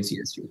percussion kids,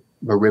 yes,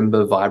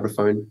 marimba,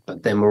 vibraphone,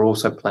 but then we're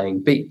also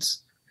playing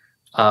beats.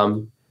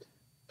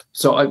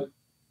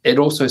 It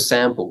also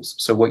samples.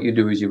 So what you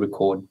do is you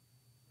record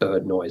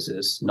bird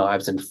noises,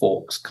 knives and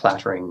forks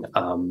clattering,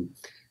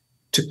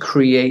 to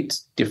create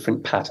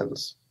different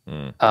patterns.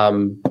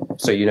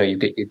 So, you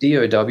get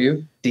your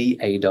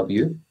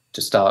DAW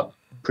to start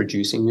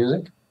producing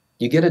music.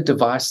 You get a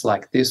device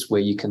like this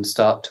where you can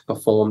start to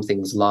perform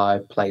things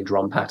live, play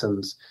drum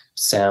patterns,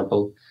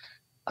 sample.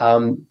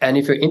 And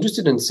if you're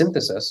interested in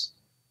synthesis,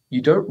 you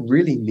don't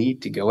really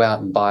need to go out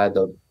and buy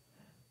the,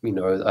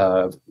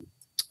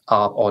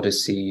 Art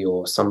Odyssey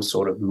or some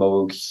sort of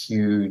Moog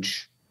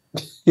huge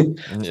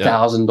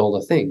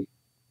 $1,000 thing.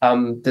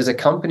 There's a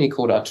company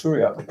called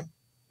Arturia,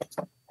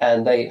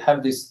 and they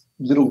have this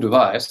little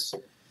device.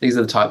 These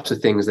are the types of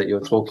things that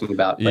you're talking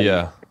about.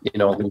 Yeah.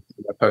 In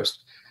my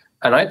post.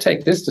 And I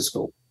take this to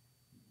school,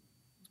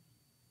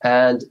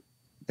 and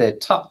they're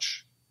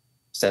touch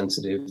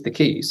sensitive, the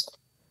keys.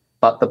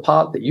 But the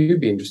part that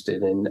you'd be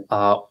interested in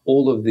are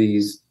all of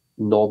these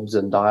knobs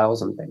and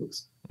dials and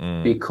things,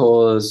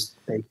 because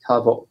they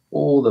cover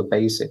all the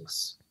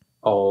basics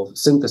of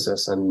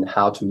synthesis and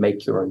how to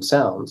make your own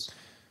sounds.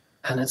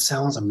 And it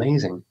sounds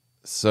amazing.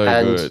 So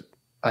good.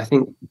 I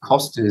think the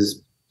cost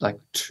is like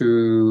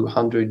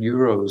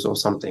 €200 or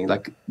something.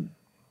 Like,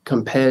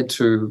 compared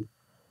to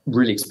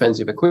really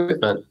expensive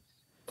equipment,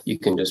 you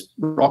can just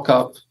rock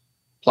up,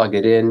 plug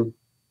it in,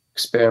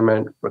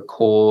 experiment,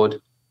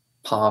 record,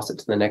 pass it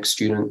to the next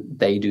student.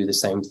 They do the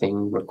same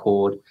thing,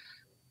 record.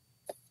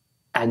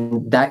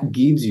 And that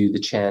gives you the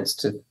chance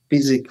to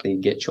physically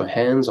get your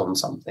hands on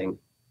something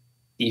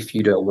if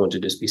you don't want to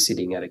just be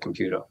sitting at a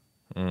computer.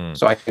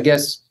 So I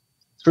guess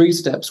 3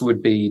 steps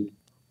would be: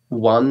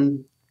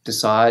 1,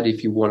 decide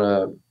if you want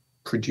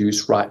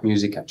to write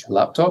music at your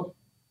laptop.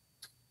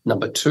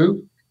 Number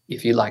 2,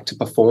 if you like to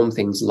perform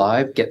things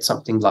live, get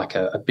something like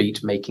a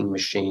beat making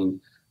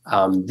machine.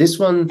 This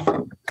one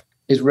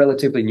is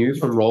relatively new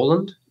from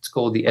Roland. It's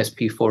called the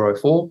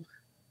SP404.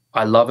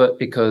 I love it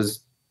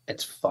because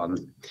it's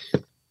fun.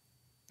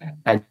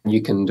 And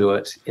you can do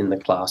it in the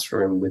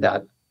classroom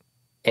without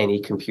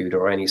any computer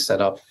or any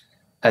setup.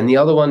 And the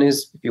other one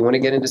is, if you want to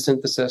get into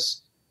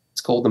synthesis,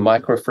 it's called the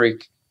Micro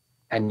Freak.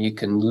 And you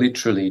can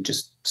literally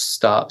just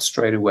start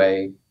straight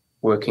away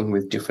working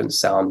with different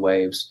sound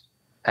waves.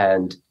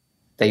 And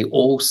they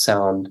all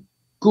sound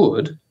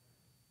good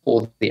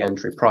for the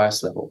entry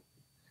price level.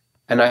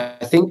 And I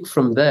think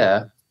from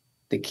there,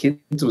 the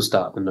kids will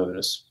start to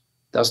notice.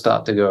 They'll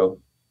start to go,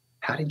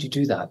 how did you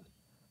do that?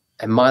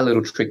 And my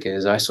little trick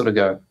is I sort of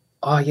go,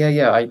 oh,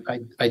 yeah,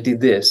 I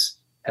did this.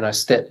 And I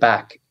step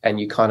back and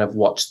you kind of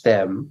watch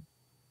them.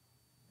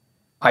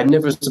 I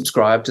never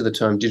subscribed to the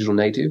term digital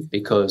native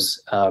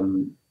because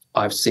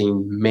I've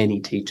seen many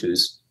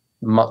teachers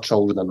much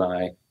older than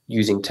I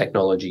using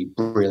technology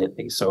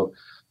brilliantly. So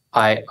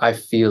I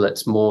feel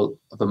it's more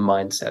of a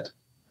mindset.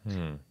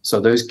 So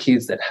those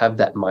kids that have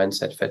that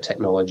mindset for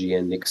technology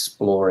and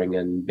exploring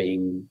and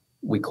being,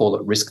 we call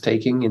it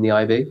risk-taking in the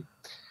IB,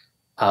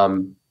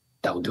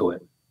 they'll do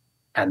it.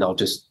 And they'll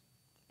just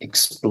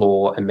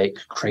explore and make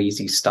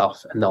crazy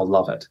stuff, and they'll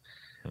love it.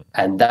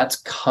 And that's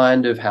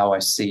kind of how I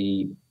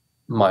see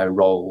my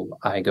role.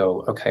 I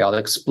go, okay, I'll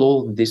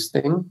explore this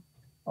thing.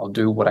 I'll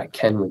do what I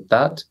can with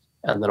that,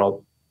 and then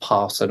I'll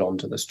pass it on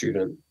to the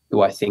student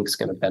who I think is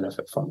going to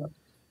benefit from it.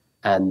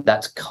 And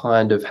that's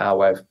kind of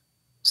how I've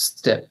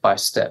step by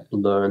step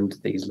learned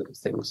these little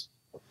things.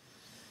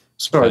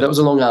 Sorry, that was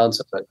a long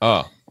answer. But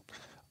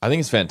I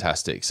think it's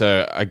fantastic.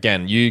 So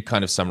again, you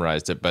kind of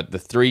summarized it, but the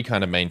 3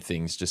 kind of main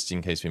things, just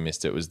in case we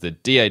missed it, was the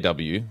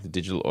DAW, the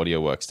digital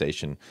audio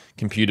workstation,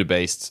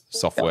 computer-based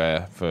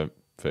software for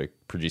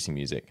producing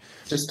music.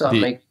 Just start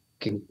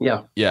making,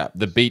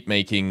 the beat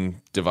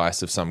making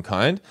device of some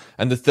kind.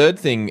 And the third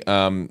thing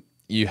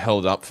you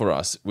held up for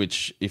us,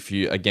 which if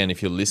you're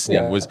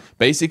listening, was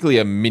basically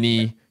a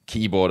mini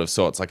keyboard of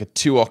sorts, like a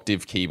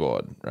 2-octave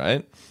keyboard,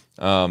 right?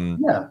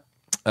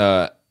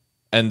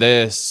 And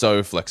they're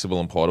so flexible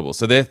and portable.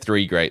 So they're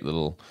 3 great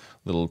little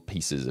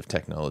pieces of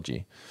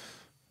technology.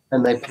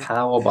 And they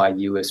power by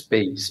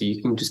USB. So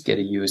you can just get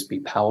a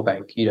USB power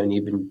bank. You don't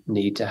even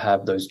need to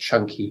have those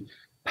chunky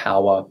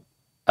power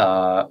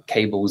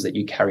cables that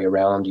you carry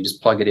around. You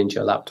just plug it into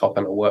your laptop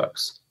and it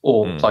works.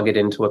 Or plug it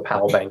into a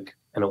power bank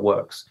and it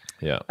works.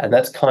 Yeah. And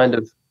that's kind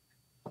of,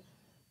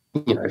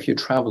 if you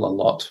travel a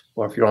lot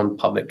or if you're on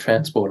public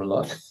transport a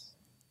lot.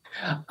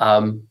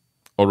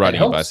 Or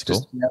riding a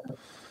bicycle.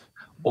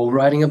 Or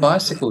riding a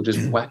bicycle,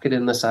 just whack it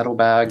in the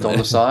saddlebag on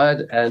the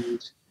side,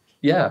 and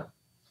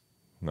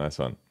Nice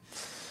one.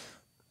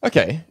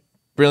 Okay,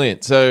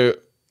 brilliant. So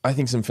I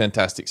think some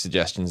fantastic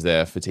suggestions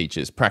there for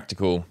teachers,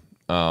 practical,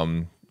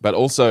 but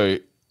also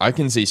I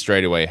can see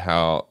straight away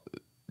how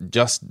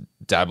just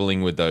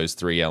dabbling with those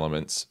three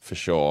elements for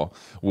sure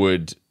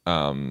would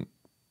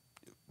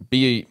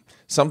be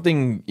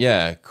something,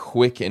 yeah,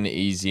 quick and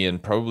easy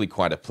and probably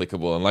quite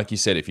applicable. And like you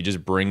said, if you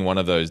just bring one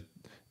of those,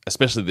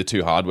 especially the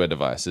two hardware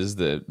devices,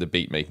 the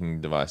beat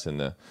making device and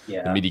the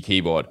MIDI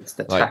keyboard, it's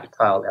the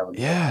tactile element.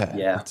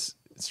 Yeah, it's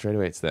straight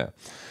away it's there.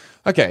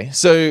 Okay,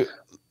 so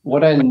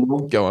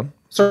go on.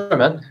 Sorry,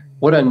 man.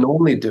 What I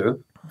normally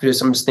do,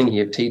 because I'm just thinking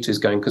of teachers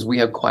going, because we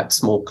have quite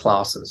small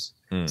classes,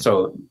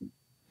 so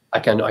I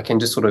can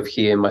just sort of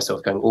hear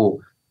myself going,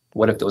 oh,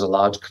 what if there was a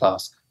large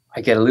class?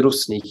 I get a little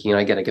sneaky and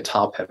I get a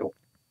guitar pedal.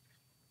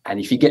 And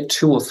if you get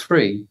 2 or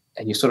 3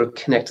 and you sort of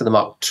connect them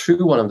up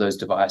to one of those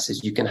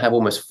devices, you can have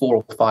almost 4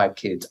 or 5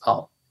 kids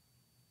up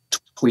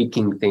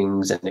tweaking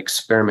things and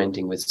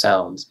experimenting with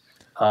sounds.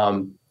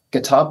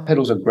 Guitar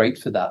pedals are great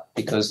for that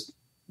because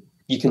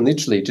you can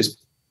literally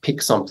just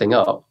pick something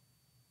up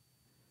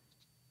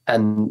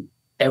and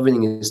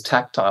everything is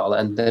tactile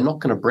and they're not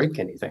going to break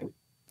anything.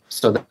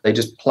 So they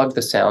just plug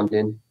the sound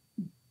in,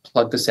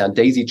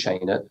 daisy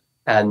chain it,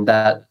 and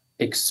that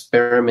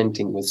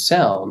experimenting with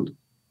sound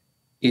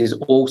is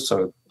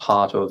also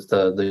part of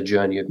the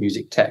journey of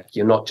music tech.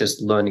 You're not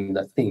just learning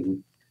the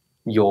thing,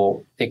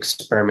 you're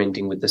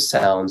experimenting with the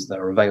sounds that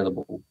are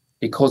available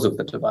because of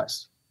the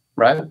device,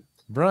 right?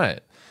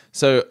 Right.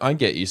 So I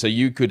get you. So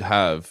you could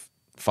have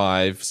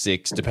 5,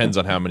 6, depends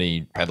on how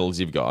many pedals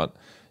you've got.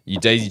 You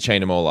daisy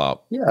chain them all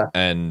up,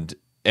 and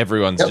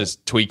everyone's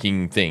just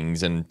tweaking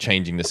things and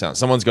changing the sound.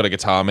 Someone's got a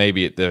guitar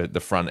maybe at the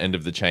front end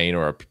of the chain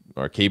or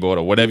a keyboard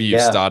or whatever you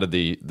started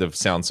the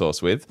sound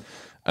source with,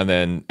 and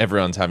then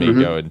everyone's having a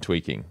go and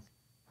tweaking.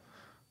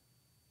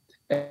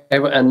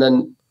 And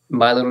then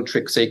my little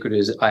trick secret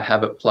is I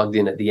have it plugged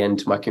in at the end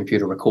to my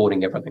computer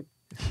recording everything.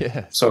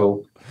 Yeah.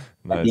 So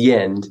at the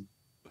end,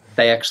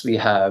 they actually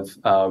have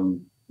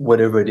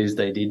whatever it is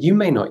they did. You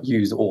may not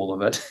use all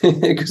of it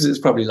because it's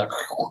probably like,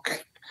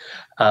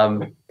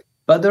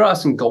 but there are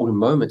some golden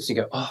moments. You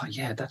go, oh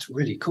yeah, that's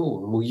really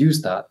cool. And we'll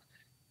use that.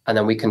 And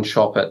then we can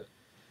chop it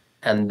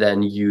and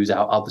then use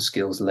our other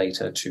skills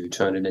later to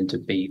turn it into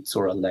beats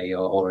or a layer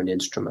or an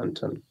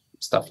instrument and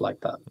stuff like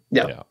that.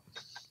 Yeah.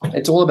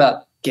 It's all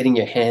about getting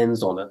your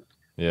hands on it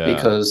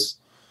because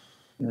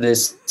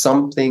there's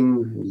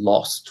something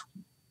lost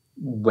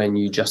when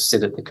you just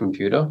sit at the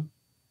computer.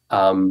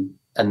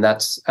 And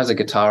that's, as a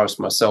guitarist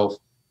myself,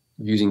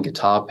 using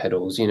guitar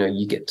pedals,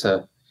 you get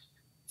to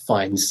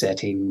find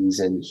settings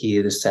and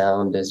hear the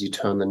sound as you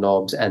turn the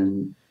knobs,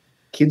 and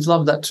kids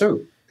love that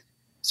too.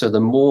 So the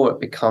more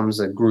it becomes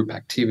a group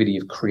activity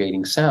of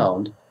creating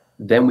sound,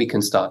 then we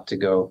can start to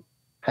go,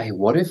 hey,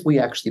 what if we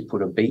actually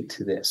put a beat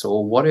to this?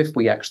 Or what if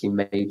we actually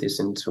made this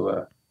into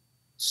a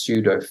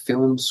pseudo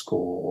film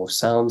score or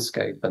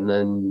soundscape? And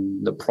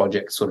then the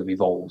project sort of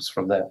evolves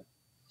from there.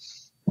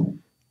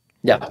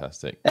 Yeah.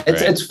 Fantastic.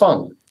 It's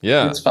fun.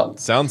 Yeah. It's fun.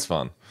 Sounds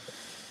fun.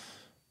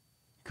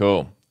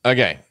 Cool.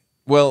 Okay.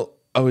 Well,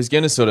 I was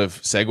going to sort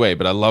of segue,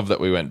 but I love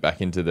that we went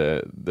back into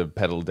the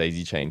pedal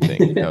daisy chain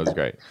thing. That was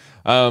great.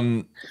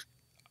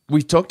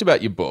 We talked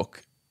about your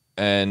book,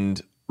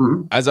 and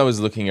as I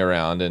was looking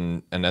around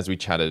and as we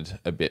chatted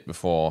a bit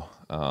before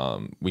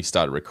we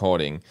started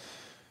recording,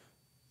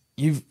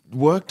 you've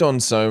worked on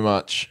so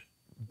much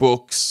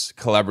books,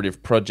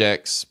 collaborative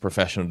projects,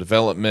 professional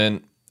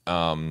development.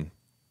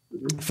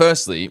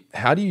 Firstly,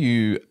 how do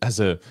you, as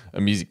a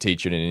music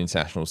teacher in an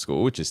international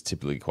school, which is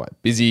typically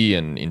quite busy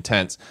and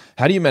intense,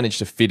 how do you manage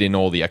to fit in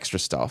all the extra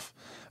stuff?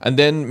 And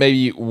then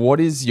maybe what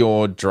is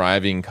your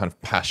driving kind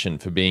of passion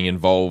for being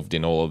involved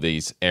in all of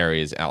these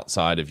areas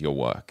outside of your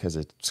work as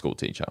a school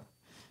teacher?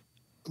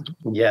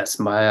 Yes,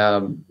 my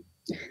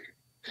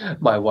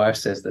wife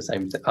says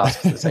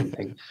asks the same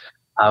thing.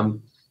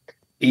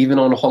 Even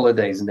on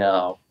holidays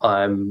now,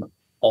 I'm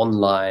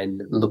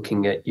online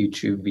looking at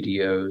YouTube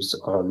videos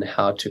on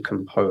how to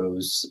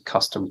compose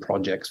custom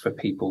projects for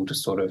people to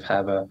sort of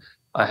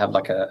I have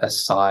like a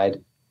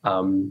side,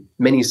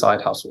 many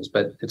side hustles,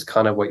 but it's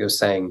kind of what you're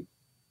saying.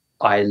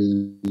 I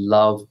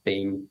love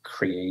being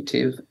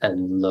creative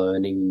and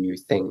learning new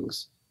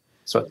things.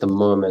 So at the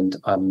moment,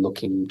 I'm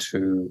looking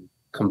to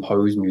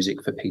compose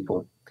music for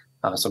people,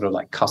 sort of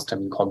like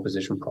custom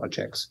composition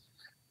projects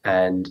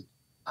and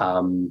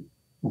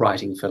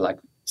writing for like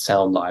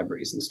sound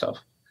libraries and stuff.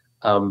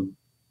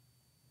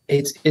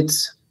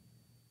 It's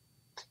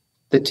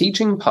the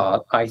teaching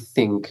part. I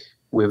think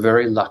we're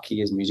very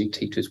lucky as music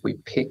teachers. We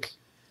pick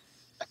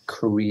a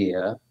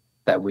career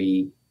that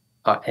we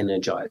are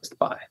energized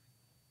by.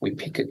 We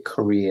pick a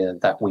career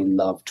that we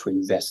love to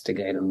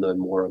investigate and learn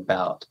more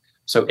about.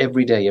 So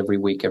every day, every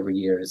week, every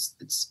year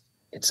it's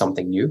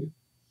something new,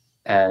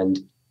 and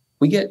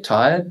we get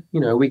tired.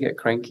 We get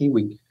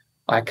cranky.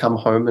 I come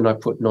home and I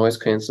put noise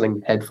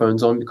cancelling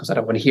headphones on because I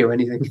don't want to hear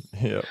anything.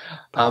 Yeah.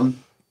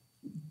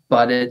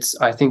 But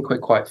I think we're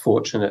quite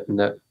fortunate in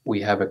that we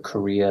have a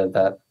career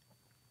that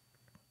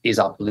is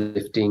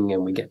uplifting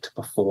and we get to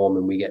perform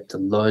and we get to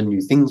learn new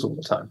things all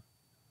the time.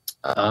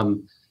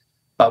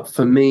 But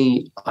for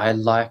me, I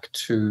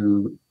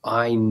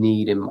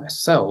need in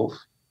myself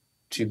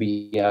to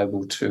be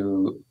able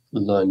to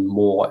learn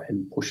more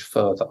and push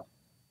further,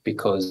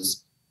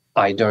 because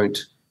I don't,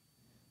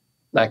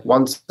 like,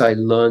 once I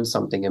learn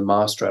something and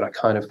master it, I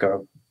kind of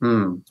go,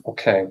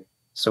 okay,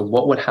 so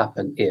what would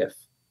happen if?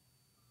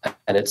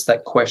 And it's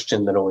that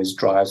question that always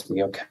drives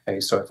me. Okay,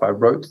 so if I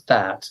wrote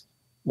that,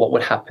 what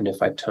would happen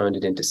if I turned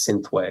it into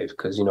synthwave?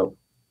 Because,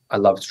 I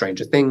love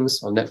Stranger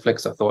Things on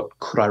Netflix. I thought,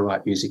 could I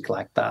write music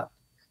like that?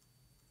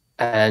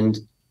 And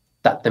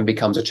that then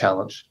becomes a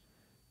challenge.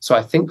 So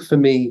I think for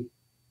me,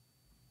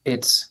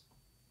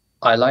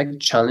 I like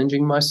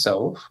challenging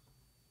myself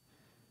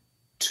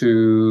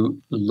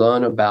to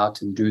learn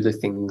about and do the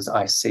things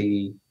I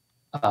see.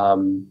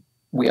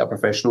 We are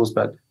professionals,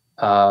 but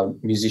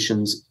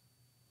musicians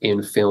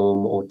in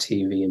film or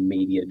TV and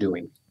media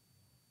doing.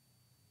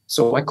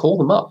 So I call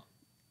them up.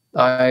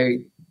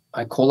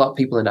 I call up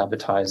people in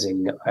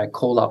advertising. I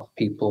call up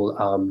people.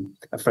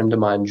 A friend of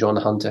mine, John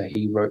Hunter,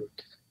 he wrote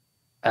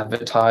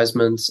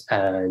advertisements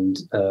and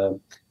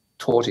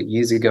taught it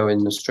years ago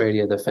in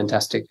Australia, the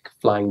fantastic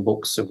Flying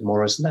Books of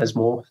Maurice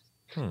Lesmore.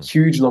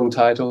 Huge long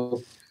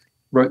title.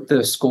 Wrote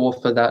the score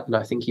for that, and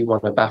I think he won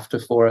a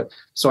BAFTA for it.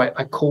 So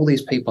I call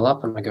these people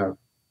up and I go,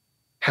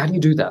 how do you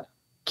do that?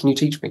 Can you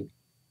teach me?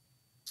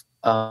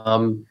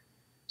 So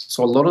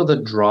a lot of the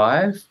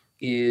drive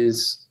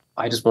is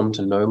I just want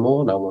to know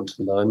more and I want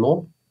to learn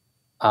more.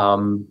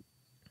 But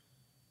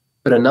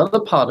another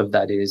part of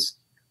that is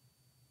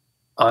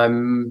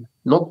I'm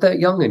not that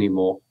young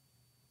anymore.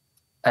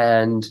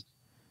 And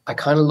I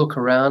kind of look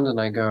around and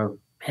I go,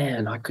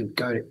 man, I could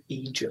go to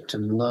Egypt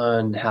and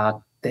learn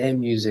how their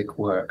music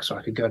works, or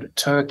I could go to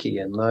Turkey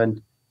and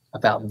learn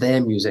about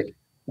their music.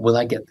 Will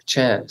I get the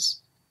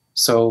chance?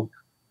 So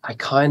I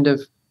kind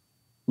of,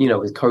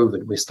 with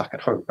COVID, we're stuck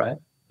at home, right?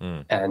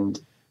 And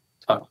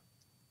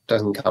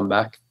doesn't come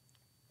back.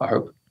 I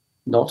hope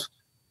not.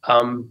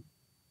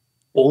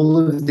 All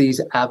of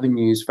these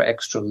avenues for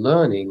extra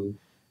learning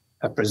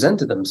have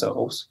presented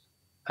themselves,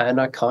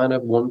 and I kind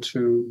of want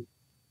to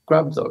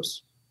grab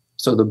those.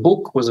 So the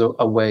book was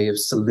a way of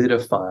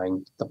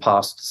solidifying the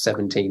past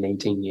 17,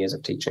 18 years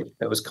of teaching.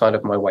 It was kind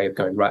of my way of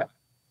going, right,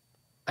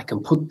 I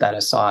can put that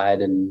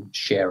aside and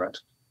share it,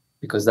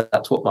 because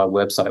that's what my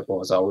website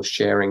was. I was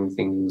sharing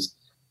things,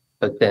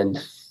 but then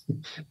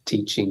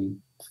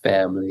teaching,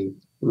 family,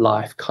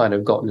 life kind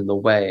of gotten in the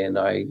way, and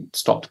I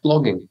stopped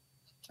blogging.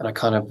 And I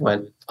kind of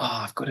went,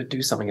 I've got to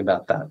do something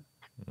about that.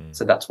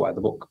 So that's why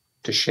the book,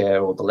 to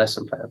share all the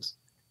lesson plans.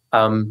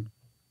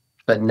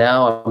 But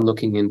now I'm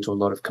looking into a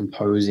lot of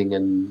composing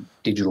and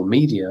digital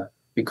media,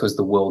 because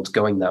the world's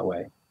going that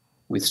way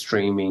with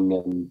streaming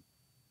and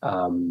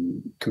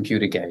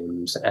computer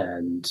games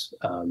and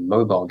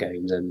mobile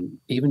games and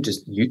even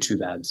just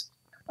YouTube ads.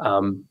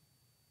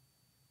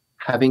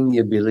 Having the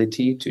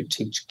ability to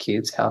teach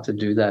kids how to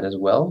do that as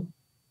well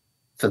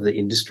for the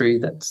industry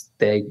that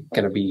they're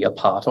going to be a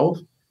part of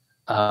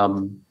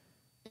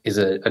is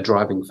a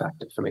driving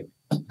factor for me.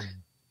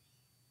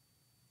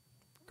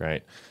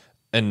 Great.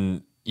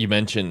 And you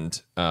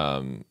mentioned,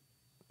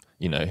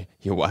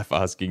 your wife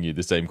asking you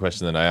the same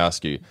question that I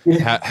asked you.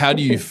 How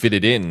do you fit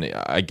it in?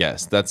 I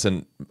guess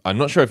I'm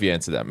not sure if you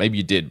answered that. Maybe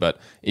you did, but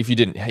if you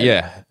didn't,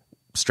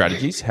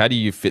 strategies. How do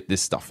you fit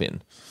this stuff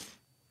in?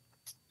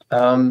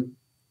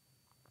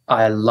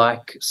 I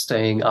like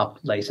staying up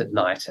late at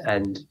night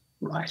and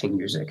writing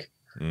music.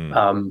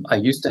 I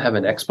used to have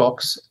an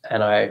Xbox,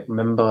 and I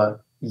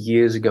remember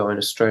years ago in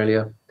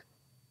Australia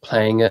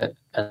playing it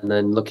and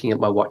then looking at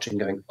my watch and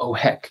going, oh,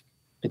 heck,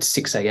 it's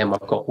 6 a.m.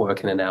 I've got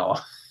work in an hour.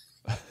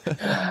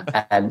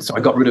 And so I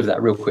got rid of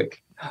that real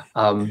quick.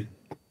 And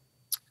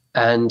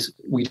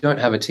we don't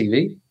have a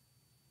TV.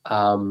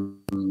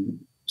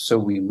 So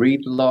we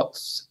read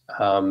lots.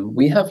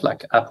 We have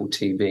like Apple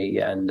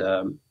TV and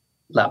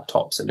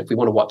laptops. And if we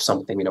want to watch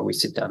something, we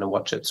sit down and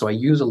watch it. So I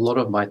use a lot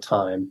of my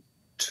time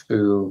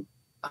to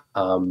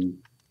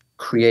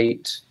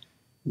create,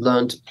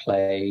 learn to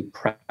play,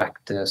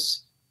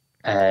 practice,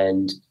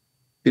 and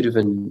bit of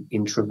an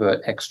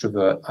introvert,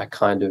 extrovert. I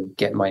kind of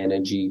get my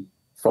energy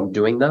from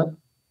doing that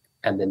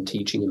and then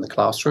teaching in the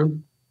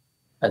classroom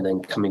and then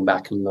coming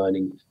back and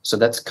learning. So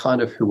that's kind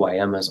of who I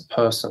am as a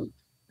person.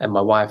 And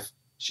my wife,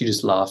 she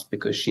just laughs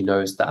because she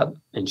knows that.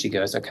 And she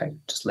goes, okay,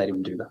 just let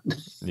him do that.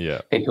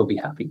 Yeah. And he'll be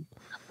happy.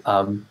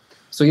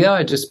 So yeah,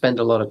 I just spend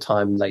a lot of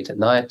time late at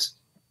night.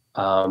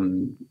 I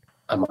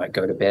might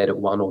go to bed at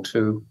 1 or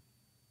 2.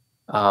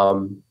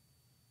 Not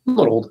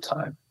all the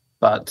time,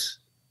 but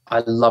I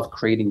love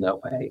creating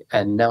that way.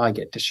 And now I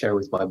get to share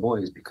with my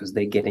boys because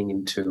they're getting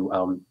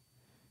into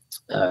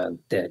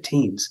their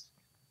teens.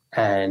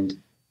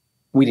 And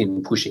we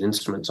didn't push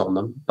instruments on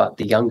them, but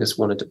the youngest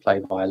wanted to play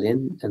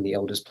violin and the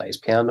eldest plays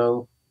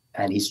piano,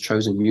 and he's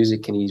chosen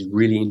music and he's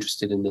really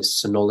interested in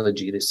this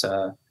sonology, this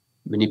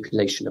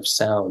manipulation of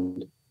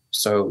sound.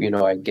 So,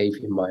 I gave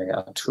him my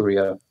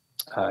Arturia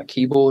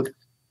keyboard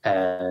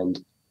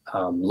and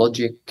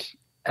Logic,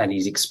 and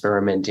he's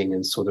experimenting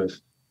and sort of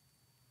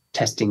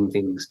testing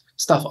things,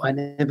 stuff I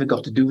never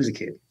got to do as a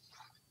kid.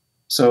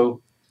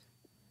 So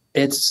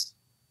it's,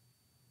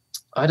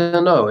 I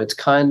don't know, it's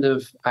kind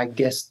of, I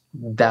guess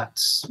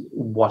that's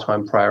what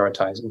I'm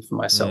prioritizing for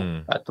myself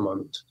at the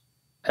moment.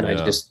 And I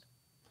just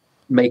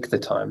make the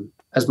time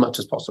as much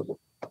as possible.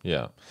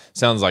 Yeah.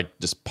 Sounds like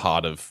just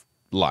part of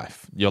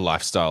life. Your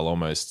lifestyle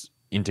almost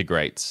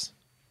integrates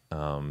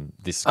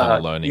this kind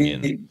of learning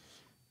in.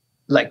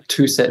 Like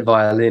 2-set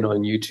violin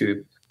on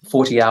YouTube,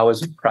 40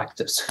 hours of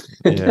practice.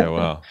 Yeah,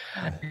 wow.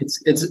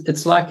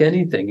 It's like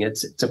anything.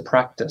 It's a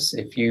practice.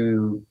 If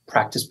you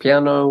practice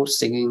piano,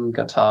 singing,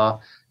 guitar,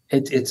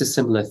 it's a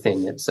similar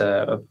thing.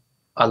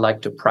 I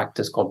like to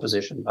practice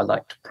composition. I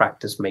like to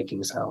practice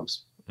making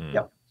sounds.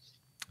 Yeah.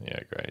 Yeah,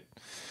 great.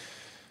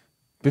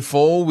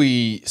 Before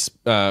we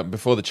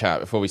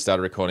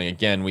started recording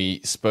again,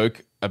 we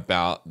spoke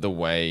about the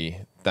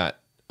way that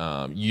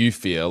you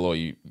feel, or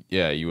you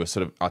were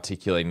sort of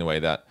articulating the way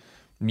that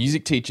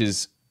music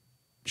teachers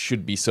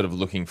should be sort of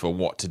looking for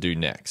what to do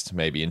next,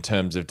 maybe in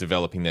terms of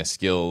developing their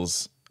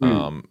skills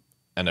and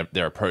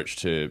their approach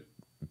to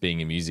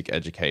being a music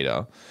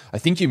educator. I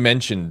think you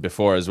mentioned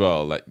before as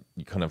well, like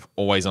you're kind of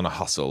always on a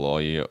hustle,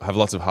 or you have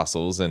lots of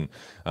hustles, and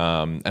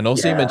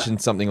also you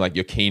mentioned something like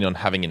you're keen on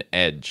having an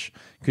edge.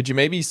 Could you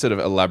maybe sort of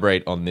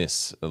elaborate on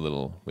this a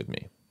little with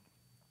me?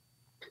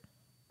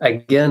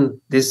 Again,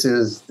 this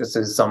is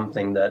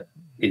something that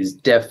is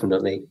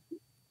definitely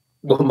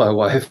what my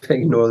wife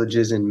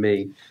acknowledges in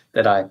me,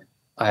 that I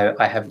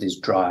have this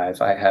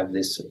drive. I have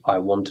this, I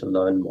want to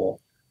learn more.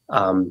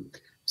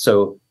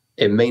 So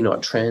it may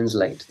not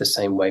translate the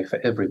same way for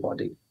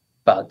everybody,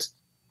 but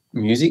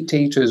music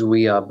teachers,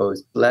 we are both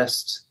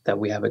blessed that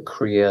we have a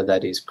career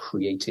that is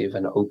creative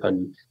and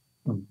open,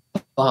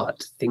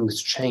 but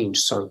things change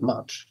so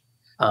much.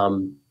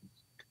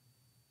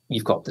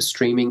 You've got the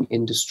streaming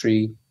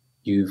industry,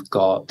 you've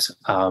got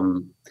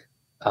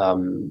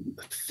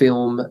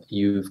film,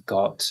 you've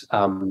got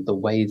the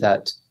way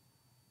that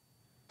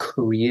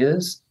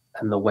careers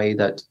and the way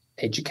that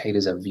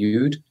educators are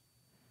viewed,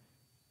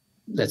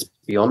 let's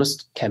be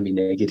honest, can be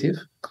negative.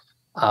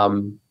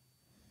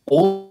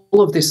 All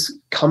of this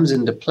comes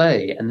into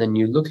play, and then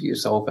you look at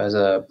yourself as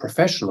a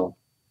professional,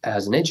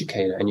 as an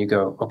educator, and you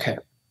go, okay,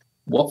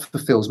 what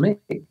fulfills me?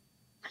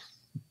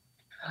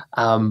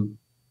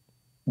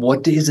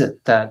 What is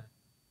it that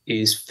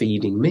is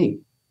feeding me?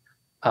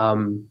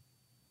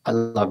 I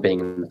love being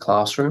in the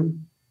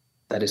classroom.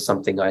 That is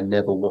something I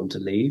never want to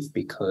leave,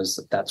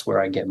 because that's where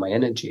I get my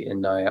energy.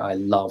 And I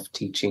love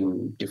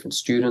teaching different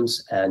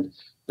students. And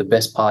the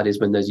best part is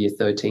when those year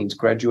 13s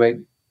graduate,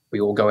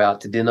 we all go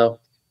out to dinner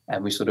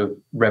and we sort of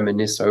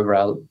reminisce over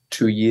our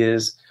 2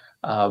 years,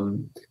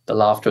 the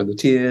laughter and the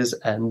tears,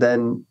 and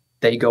then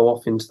they go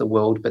off into the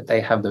world, but they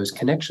have those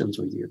connections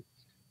with you.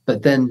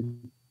 But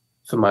then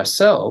for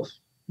myself,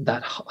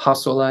 that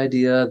hustle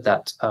idea,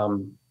 that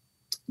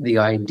the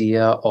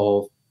idea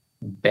of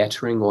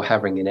bettering or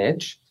having an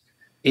edge,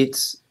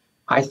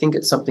 I think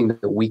it's something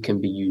that we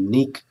can be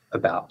unique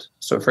about.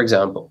 So for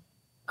example,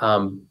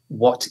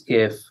 what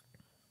if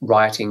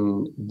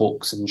writing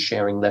books and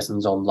sharing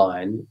lessons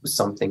online was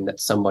something that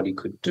somebody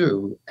could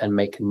do and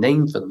make a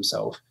name for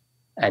themselves?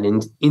 And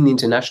in the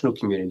international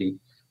community,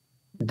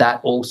 that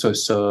also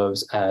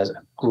serves as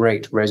a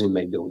great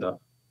resume builder,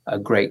 a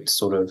great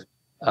sort of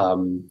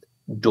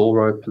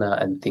door opener,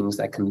 and things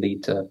that can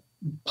lead to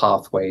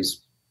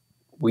pathways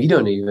we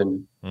don't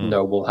even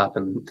know will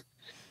happen.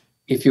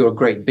 If you're a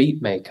great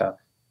beat maker,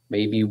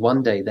 maybe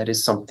one day that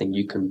is something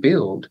you can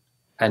build,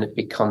 and it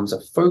becomes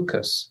a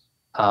focus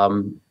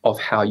of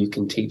how you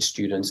can teach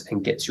students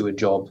and gets you a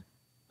job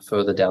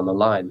further down the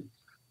line.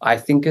 I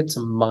think it's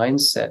a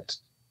mindset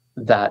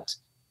that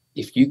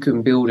if you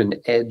can build an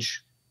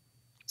edge,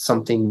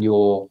 something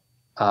you're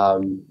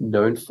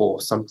known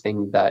for,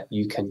 something that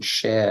you can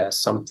share,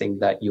 something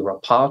that you're a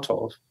part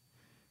of,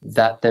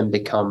 that then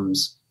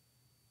becomes,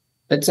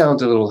 it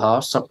sounds a little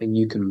harsh, something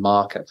you can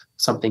market,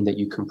 something that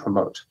you can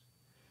promote.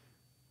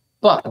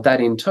 But that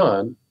in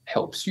turn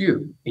helps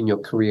you in your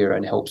career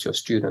and helps your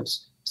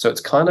students. So it's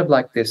kind of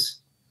like this,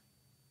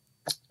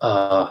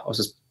 I was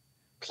just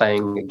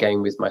playing a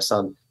game with my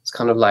son. It's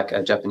kind of like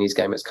a Japanese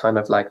game. It's kind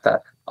of like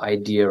that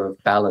idea of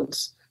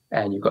balance.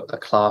 And you've got the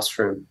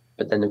classroom,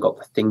 but then you've got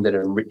the thing that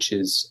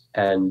enriches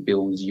and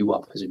builds you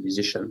up as a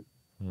musician.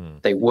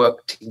 They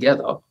work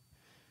together,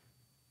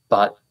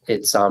 but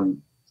it's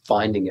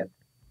finding it.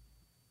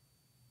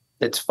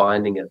 It's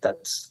finding it.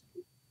 That's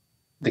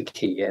the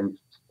key. And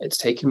it's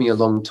taken me a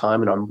long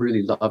time, and I'm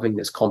really loving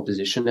this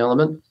composition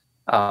element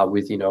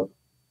with,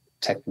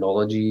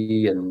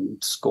 technology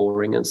and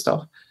scoring and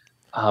stuff.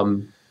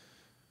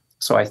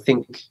 So I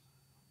think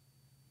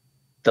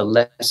the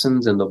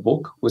lessons in the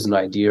book was an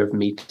idea of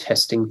me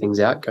testing things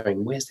out,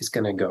 going, where's this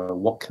going to go?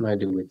 What can I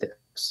do with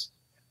this?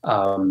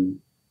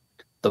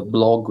 The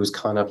blog was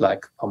kind of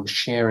like, I'm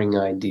sharing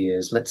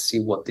ideas. Let's see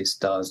what this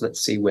does.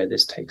 Let's see where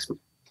this takes me.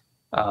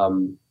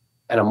 And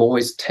I'm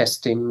always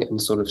testing and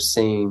sort of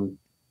seeing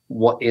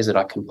what is it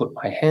I can put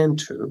my hand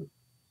to.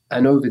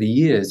 And over the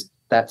years,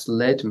 that's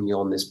led me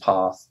on this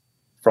path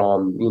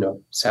from,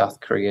 South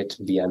Korea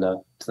to Vienna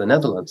to the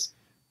Netherlands.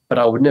 but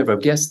I would never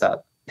have guessed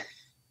that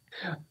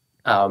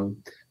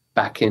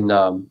back in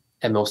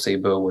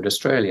MLC Burwood,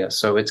 Australia.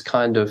 So it's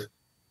good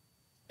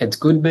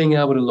being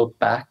able to look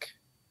back.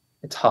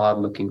 It's hard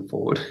looking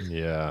forward.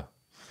 Yeah.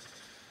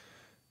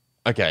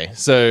 Okay,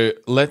 so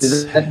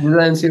Does that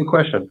answer your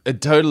question?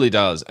 It totally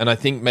does. And I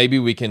think maybe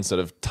we can sort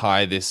of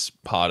tie this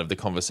part of the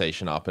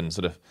conversation up and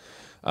sort of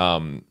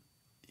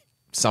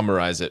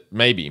summarize it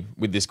maybe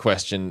with this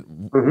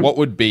question. Mm-hmm. What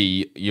would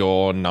be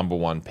your number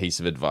one piece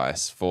of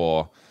advice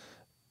for,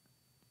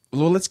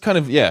 well, let's kind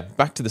of,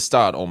 back to the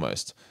start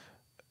almost,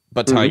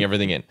 but tying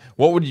everything in.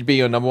 What would be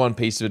your number one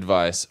piece of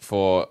advice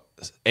for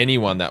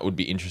anyone that would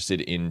be interested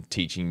in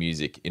teaching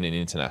music in an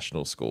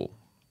international school?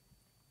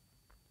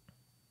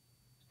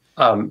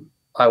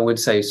 I would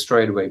say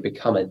straight away,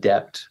 become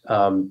adept,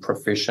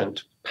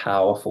 proficient,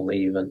 powerful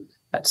even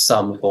at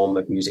some form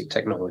of music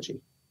technology.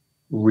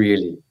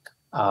 Really.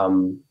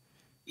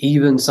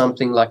 Even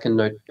something like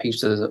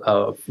pieces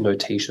of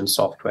notation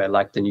software,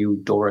 like the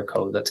new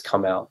Dorico that's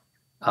come out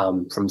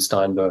from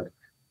Steinberg.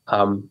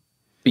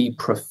 Be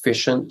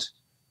proficient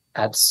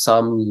at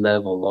some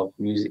level of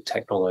music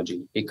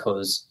technology,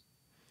 because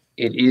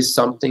it is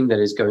something that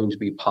is going to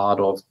be part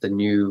of the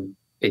new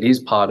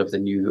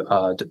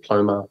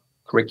diploma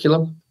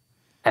curriculum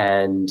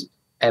and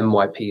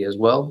MYP as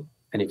well.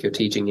 And if you're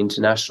teaching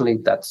internationally,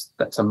 that's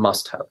a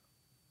must-have.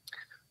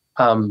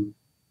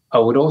 I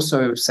would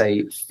also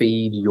say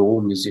feed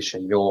your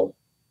musician, your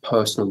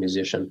personal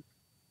musician,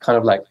 kind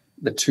of like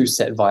the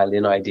 2-set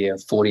violin idea,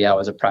 40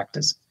 hours of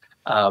practice.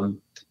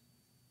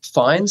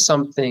 Find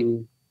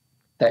something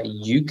that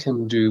you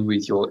can do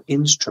with your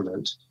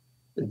instrument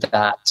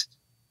that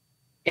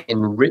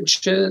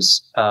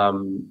enriches,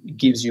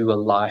 gives you a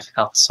life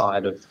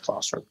outside of the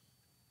classroom.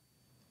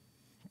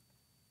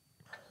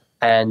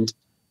 And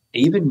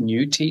even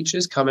new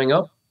teachers coming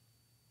up,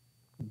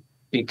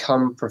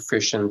 become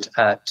proficient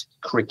at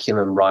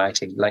curriculum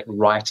writing, like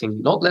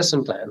writing, not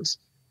lesson plans.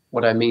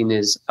 What I mean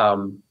is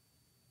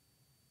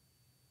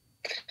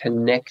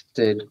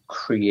connected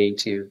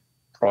creative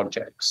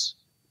projects.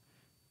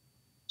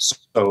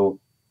 So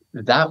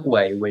that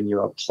way, when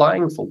you're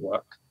applying for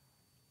work,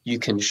 you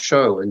can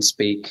show and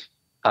speak,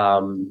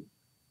 how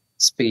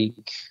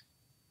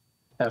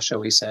shall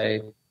we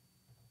say,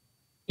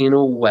 in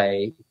a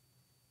way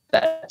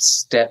that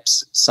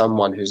steps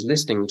someone who's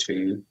listening to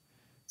you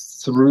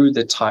through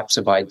the types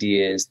of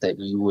ideas that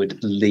you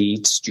would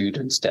lead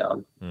students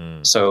down.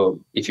 So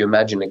if you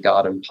imagine a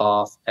garden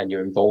path and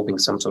you're involving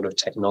some sort of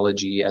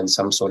technology and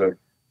some sort of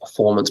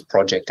performance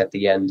project at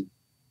the end,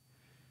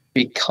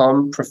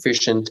 become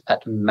proficient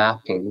at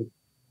mapping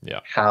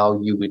how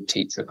you would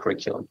teach a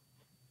curriculum.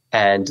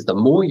 And the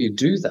more you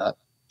do that,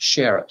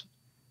 share it,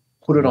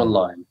 put it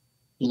online,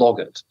 log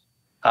it,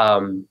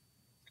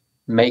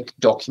 make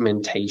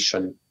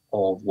documentation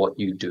of what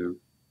you do,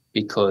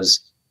 because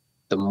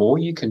the more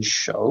you can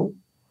show,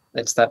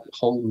 it's that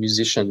whole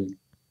musician,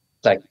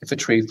 like if a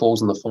tree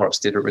falls in the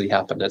forest, did it really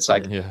happen? It's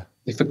like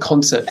if a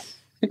concert,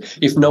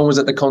 if no one was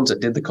at the concert,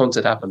 did the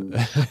concert happen?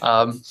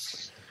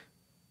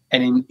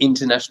 And in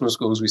international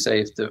schools, we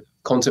say if the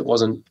concert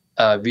wasn't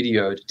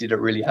videoed, did it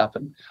really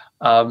happen?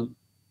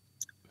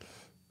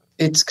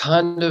 It's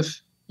kind of,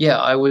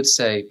 I would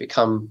say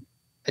become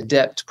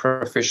adept,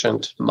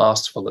 proficient,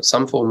 masterful at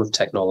some form of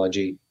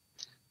technology.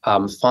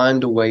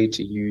 Find a way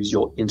to use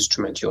your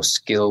instrument, your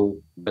skill,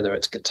 whether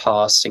it's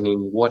guitar,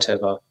 singing,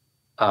 whatever,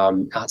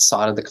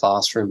 outside of the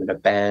classroom in a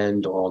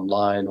band or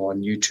online or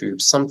on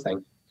YouTube,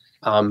 something.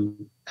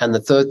 And the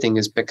third thing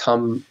is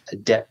become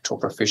adept or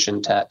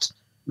proficient at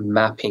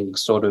mapping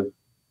sort of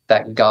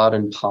that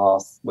garden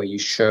path where you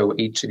show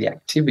each of the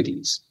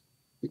activities.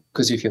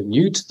 Because if you're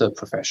new to the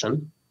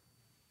profession,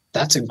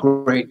 that's a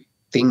great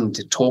thing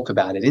to talk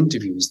about at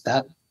interviews.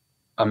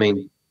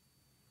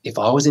 If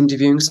I was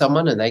interviewing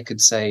someone and they could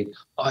say,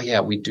 oh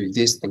yeah, we do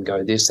this, then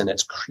go this, and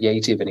it's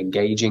creative and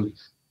engaging,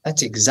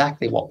 that's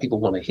exactly what people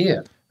want to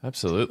hear.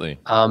 Absolutely.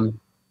 And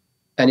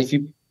if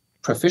you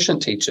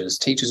proficient teachers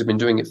who've been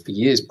doing it for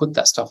years, put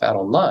that stuff out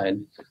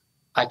online,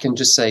 I can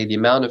just say the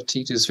amount of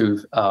teachers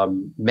who've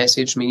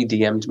messaged me,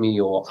 DM'd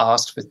me, or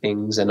asked for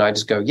things, and I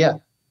just go, yeah,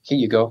 here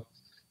you go.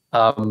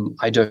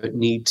 I don't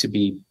need to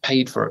be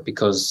paid for it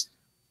because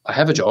I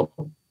have a job.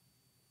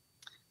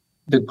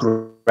 The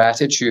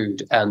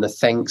gratitude and the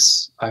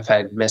thanks, I've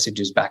had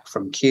messages back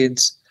from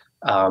kids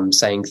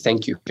saying,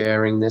 thank you for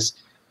sharing this.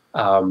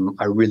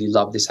 I really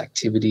love this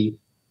activity.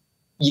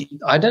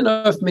 I don't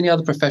know if many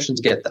other professions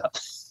get that.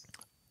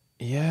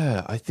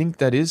 Yeah, I think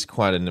that is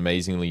quite an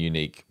amazingly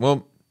unique,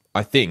 well,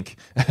 I think,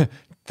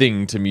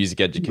 thing to music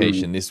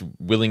education, this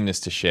willingness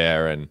to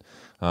share. And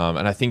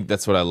I think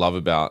that's what I love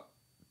about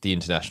the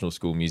international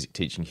school music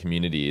teaching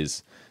community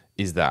is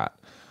that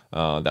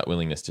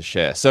willingness to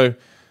share. So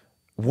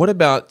what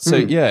about,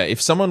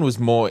 if someone was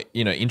more,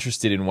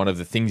 interested in one of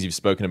the things you've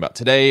spoken about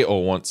today,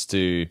 or wants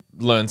to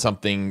learn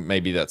something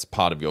maybe that's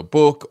part of your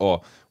book,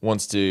 or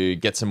wants to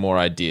get some more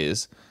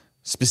ideas,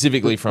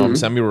 specifically from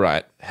Samuel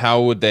Wright,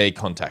 how would they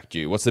contact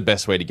you? What's the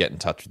best way to get in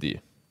touch with you?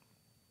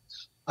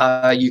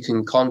 You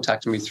can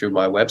contact me through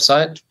my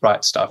website,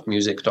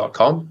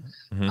 wrightstuffmusic.com.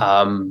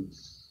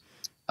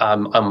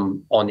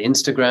 I'm on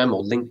Instagram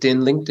or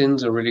LinkedIn.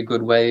 LinkedIn's a really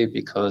good way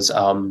because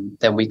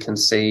then we can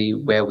see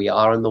where we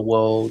are in the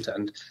world,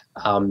 and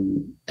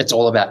it's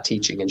all about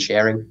teaching and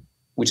sharing,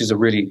 which is a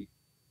really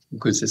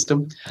good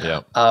system.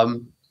 Yeah.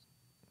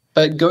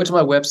 But go to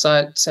my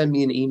website, send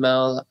me an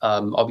email.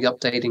 I'll be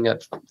updating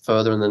it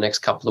further in the next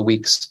couple of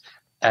weeks,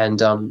 and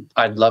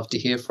I'd love to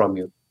hear from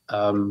you.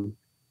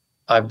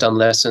 I've done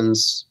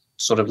lessons,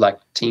 sort of like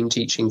team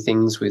teaching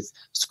things with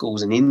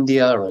schools in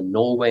India and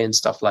Norway and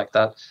stuff like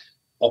that,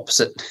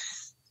 opposite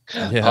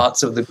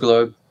parts of the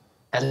globe.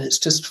 And it's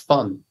just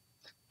fun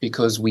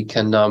because we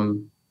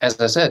can, as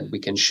I said, we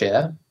can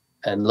share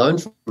and learn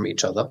from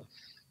each other.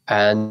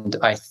 And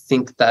I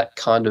think that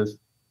kind of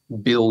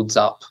builds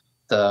up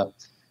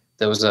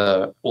there was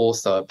a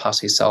author,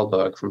 Pasi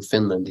Sahlberg from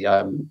Finland,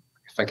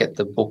 if I get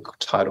the book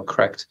title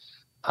correct,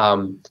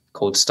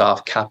 called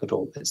Staff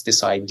Capital. It's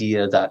this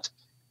idea that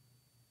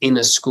in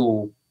a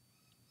school,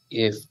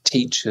 if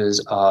teachers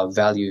are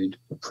valued,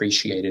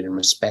 appreciated, and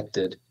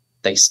respected,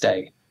 they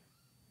stay.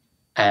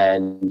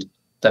 And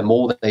the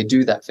more they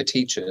do that for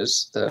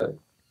teachers, the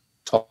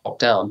top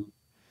down,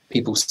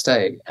 people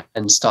stay.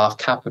 And staff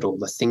capital,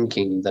 the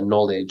thinking, the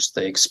knowledge,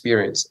 the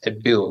experience,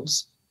 it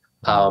builds.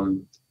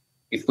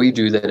 If we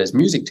do that as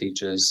music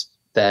teachers,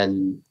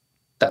 then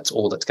that's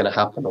all that's going to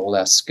happen. All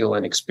our skill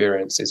and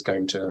experience is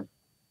going to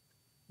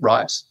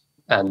rise.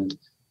 And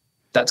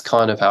that's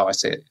kind of how I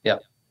see it. Yeah.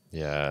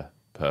 Yeah,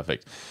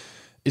 perfect.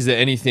 Is there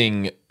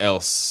anything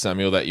else,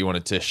 Samuel, that you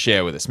wanted to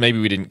share with us?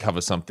 Maybe we didn't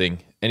cover something.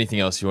 Anything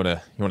else you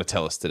want to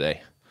tell us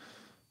today?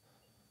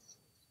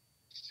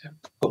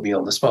 Put me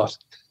on the spot.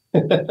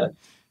 No,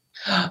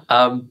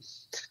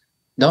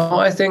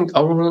 I think I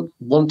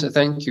want to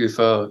thank you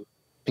for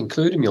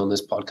including me on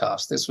this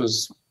podcast. This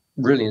was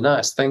really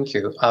nice. Thank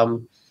you.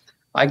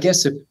 I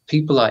guess if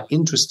people are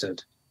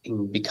interested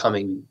in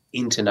becoming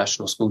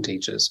international school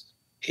teachers,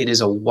 it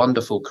is a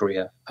wonderful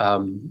career.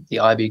 The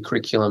IB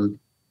curriculum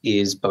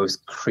is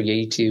both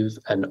creative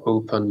and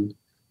open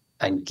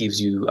and gives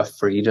you a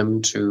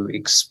freedom to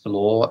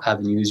explore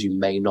avenues you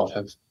may not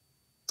have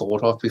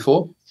thought of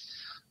before.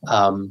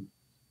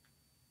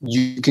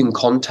 You can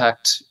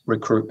contact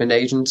recruitment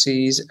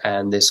agencies,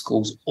 and there's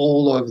schools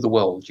all over the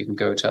world. You can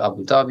go to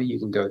Abu Dhabi, you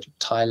can go to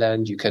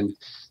Thailand, you can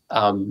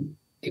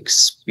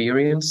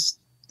experience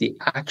the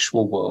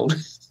actual world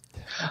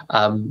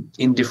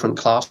in different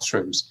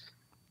classrooms.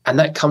 And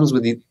that comes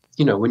with,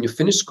 when you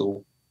finish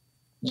school,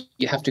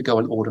 you have to go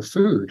and order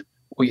food,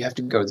 or you have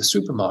to go to the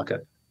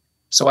supermarket.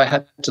 So I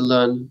had to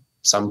learn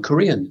some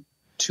Korean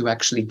to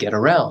actually get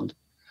around.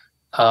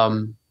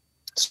 So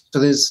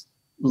there's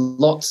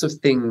lots of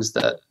things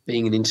that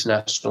being an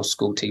international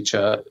school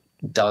teacher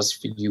does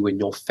for you and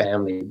your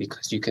family,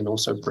 because you can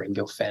also bring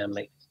your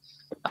family.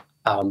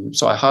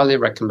 So I highly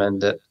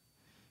recommend it.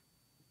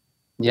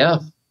 Yeah.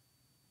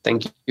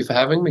 Thank you for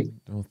having me.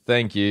 Well,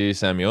 thank you,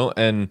 Samuel,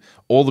 and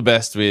all the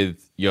best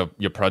with your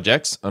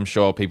projects. I'm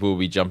sure people will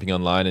be jumping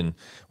online and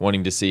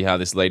wanting to see how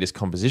this latest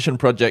composition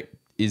project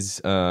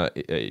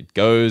it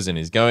goes and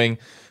is going,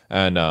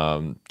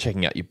 and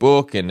checking out your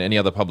book and any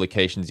other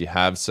publications you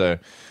have. So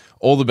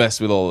all the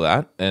best with all of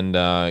that,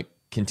 and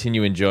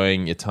continue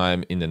enjoying your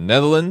time in the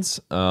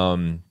Netherlands,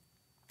 and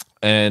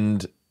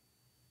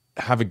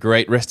have a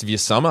great rest of your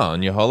summer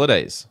and your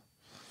holidays.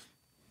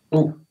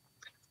 Oh,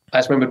 I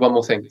just remembered one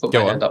more thing. Put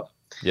my hand up.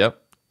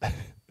 Yep.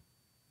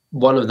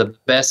 One of the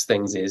best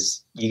things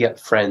is you get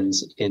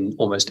friends in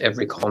almost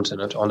every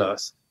continent on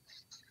Earth.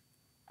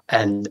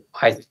 And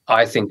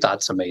I think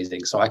that's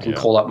amazing. So I can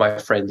call up my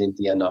friend in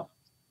Vienna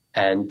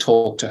and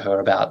talk to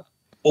her about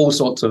all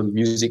sorts of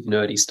music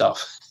nerdy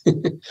stuff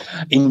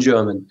in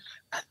German.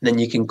 And then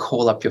you can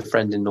call up your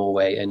friend in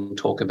Norway and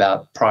talk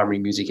about primary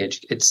music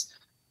education.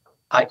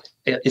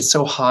 It's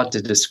so hard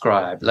to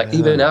describe. Like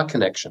even our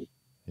connection.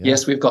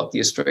 Yes, we've got the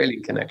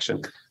Australian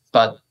connection,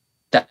 but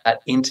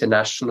that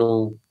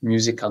international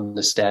music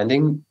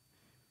understanding,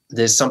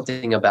 there's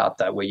something about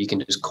that where you can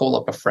just call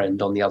up a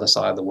friend on the other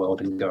side of the world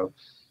and go,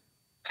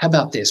 how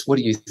about this? What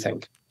do you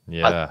think?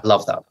 Yeah. I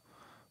love that.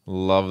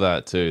 Love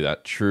that too,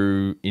 that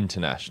true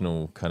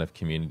international kind of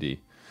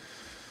community.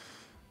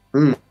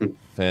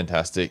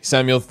 Fantastic.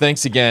 Samuel,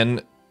 thanks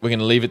again. We're going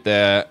to leave it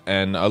there,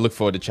 and I look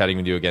forward to chatting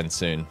with you again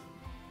soon.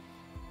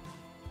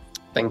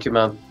 Thank you,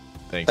 man.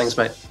 Thanks,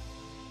 mate.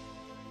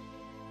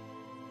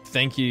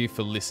 Thank you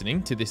for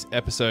listening to this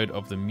episode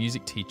of the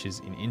Music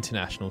Teachers in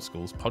International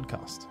Schools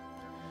podcast.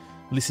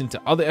 Listen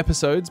to other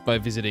episodes by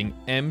visiting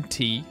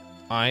mtiis.com,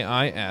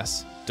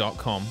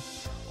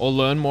 or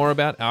learn more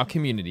about our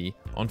community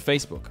on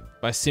Facebook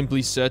by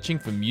simply searching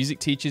for Music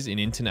Teachers in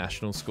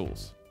International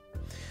Schools.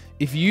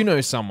 If you know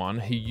someone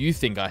who you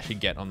think I should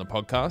get on the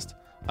podcast,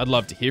 I'd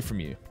love to hear from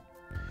you.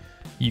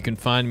 You can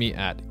find me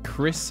at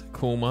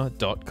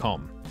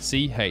chriskoelma.com,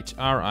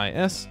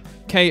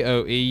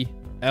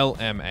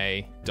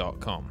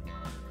 ChrisKoelma.com.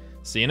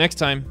 See you next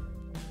time.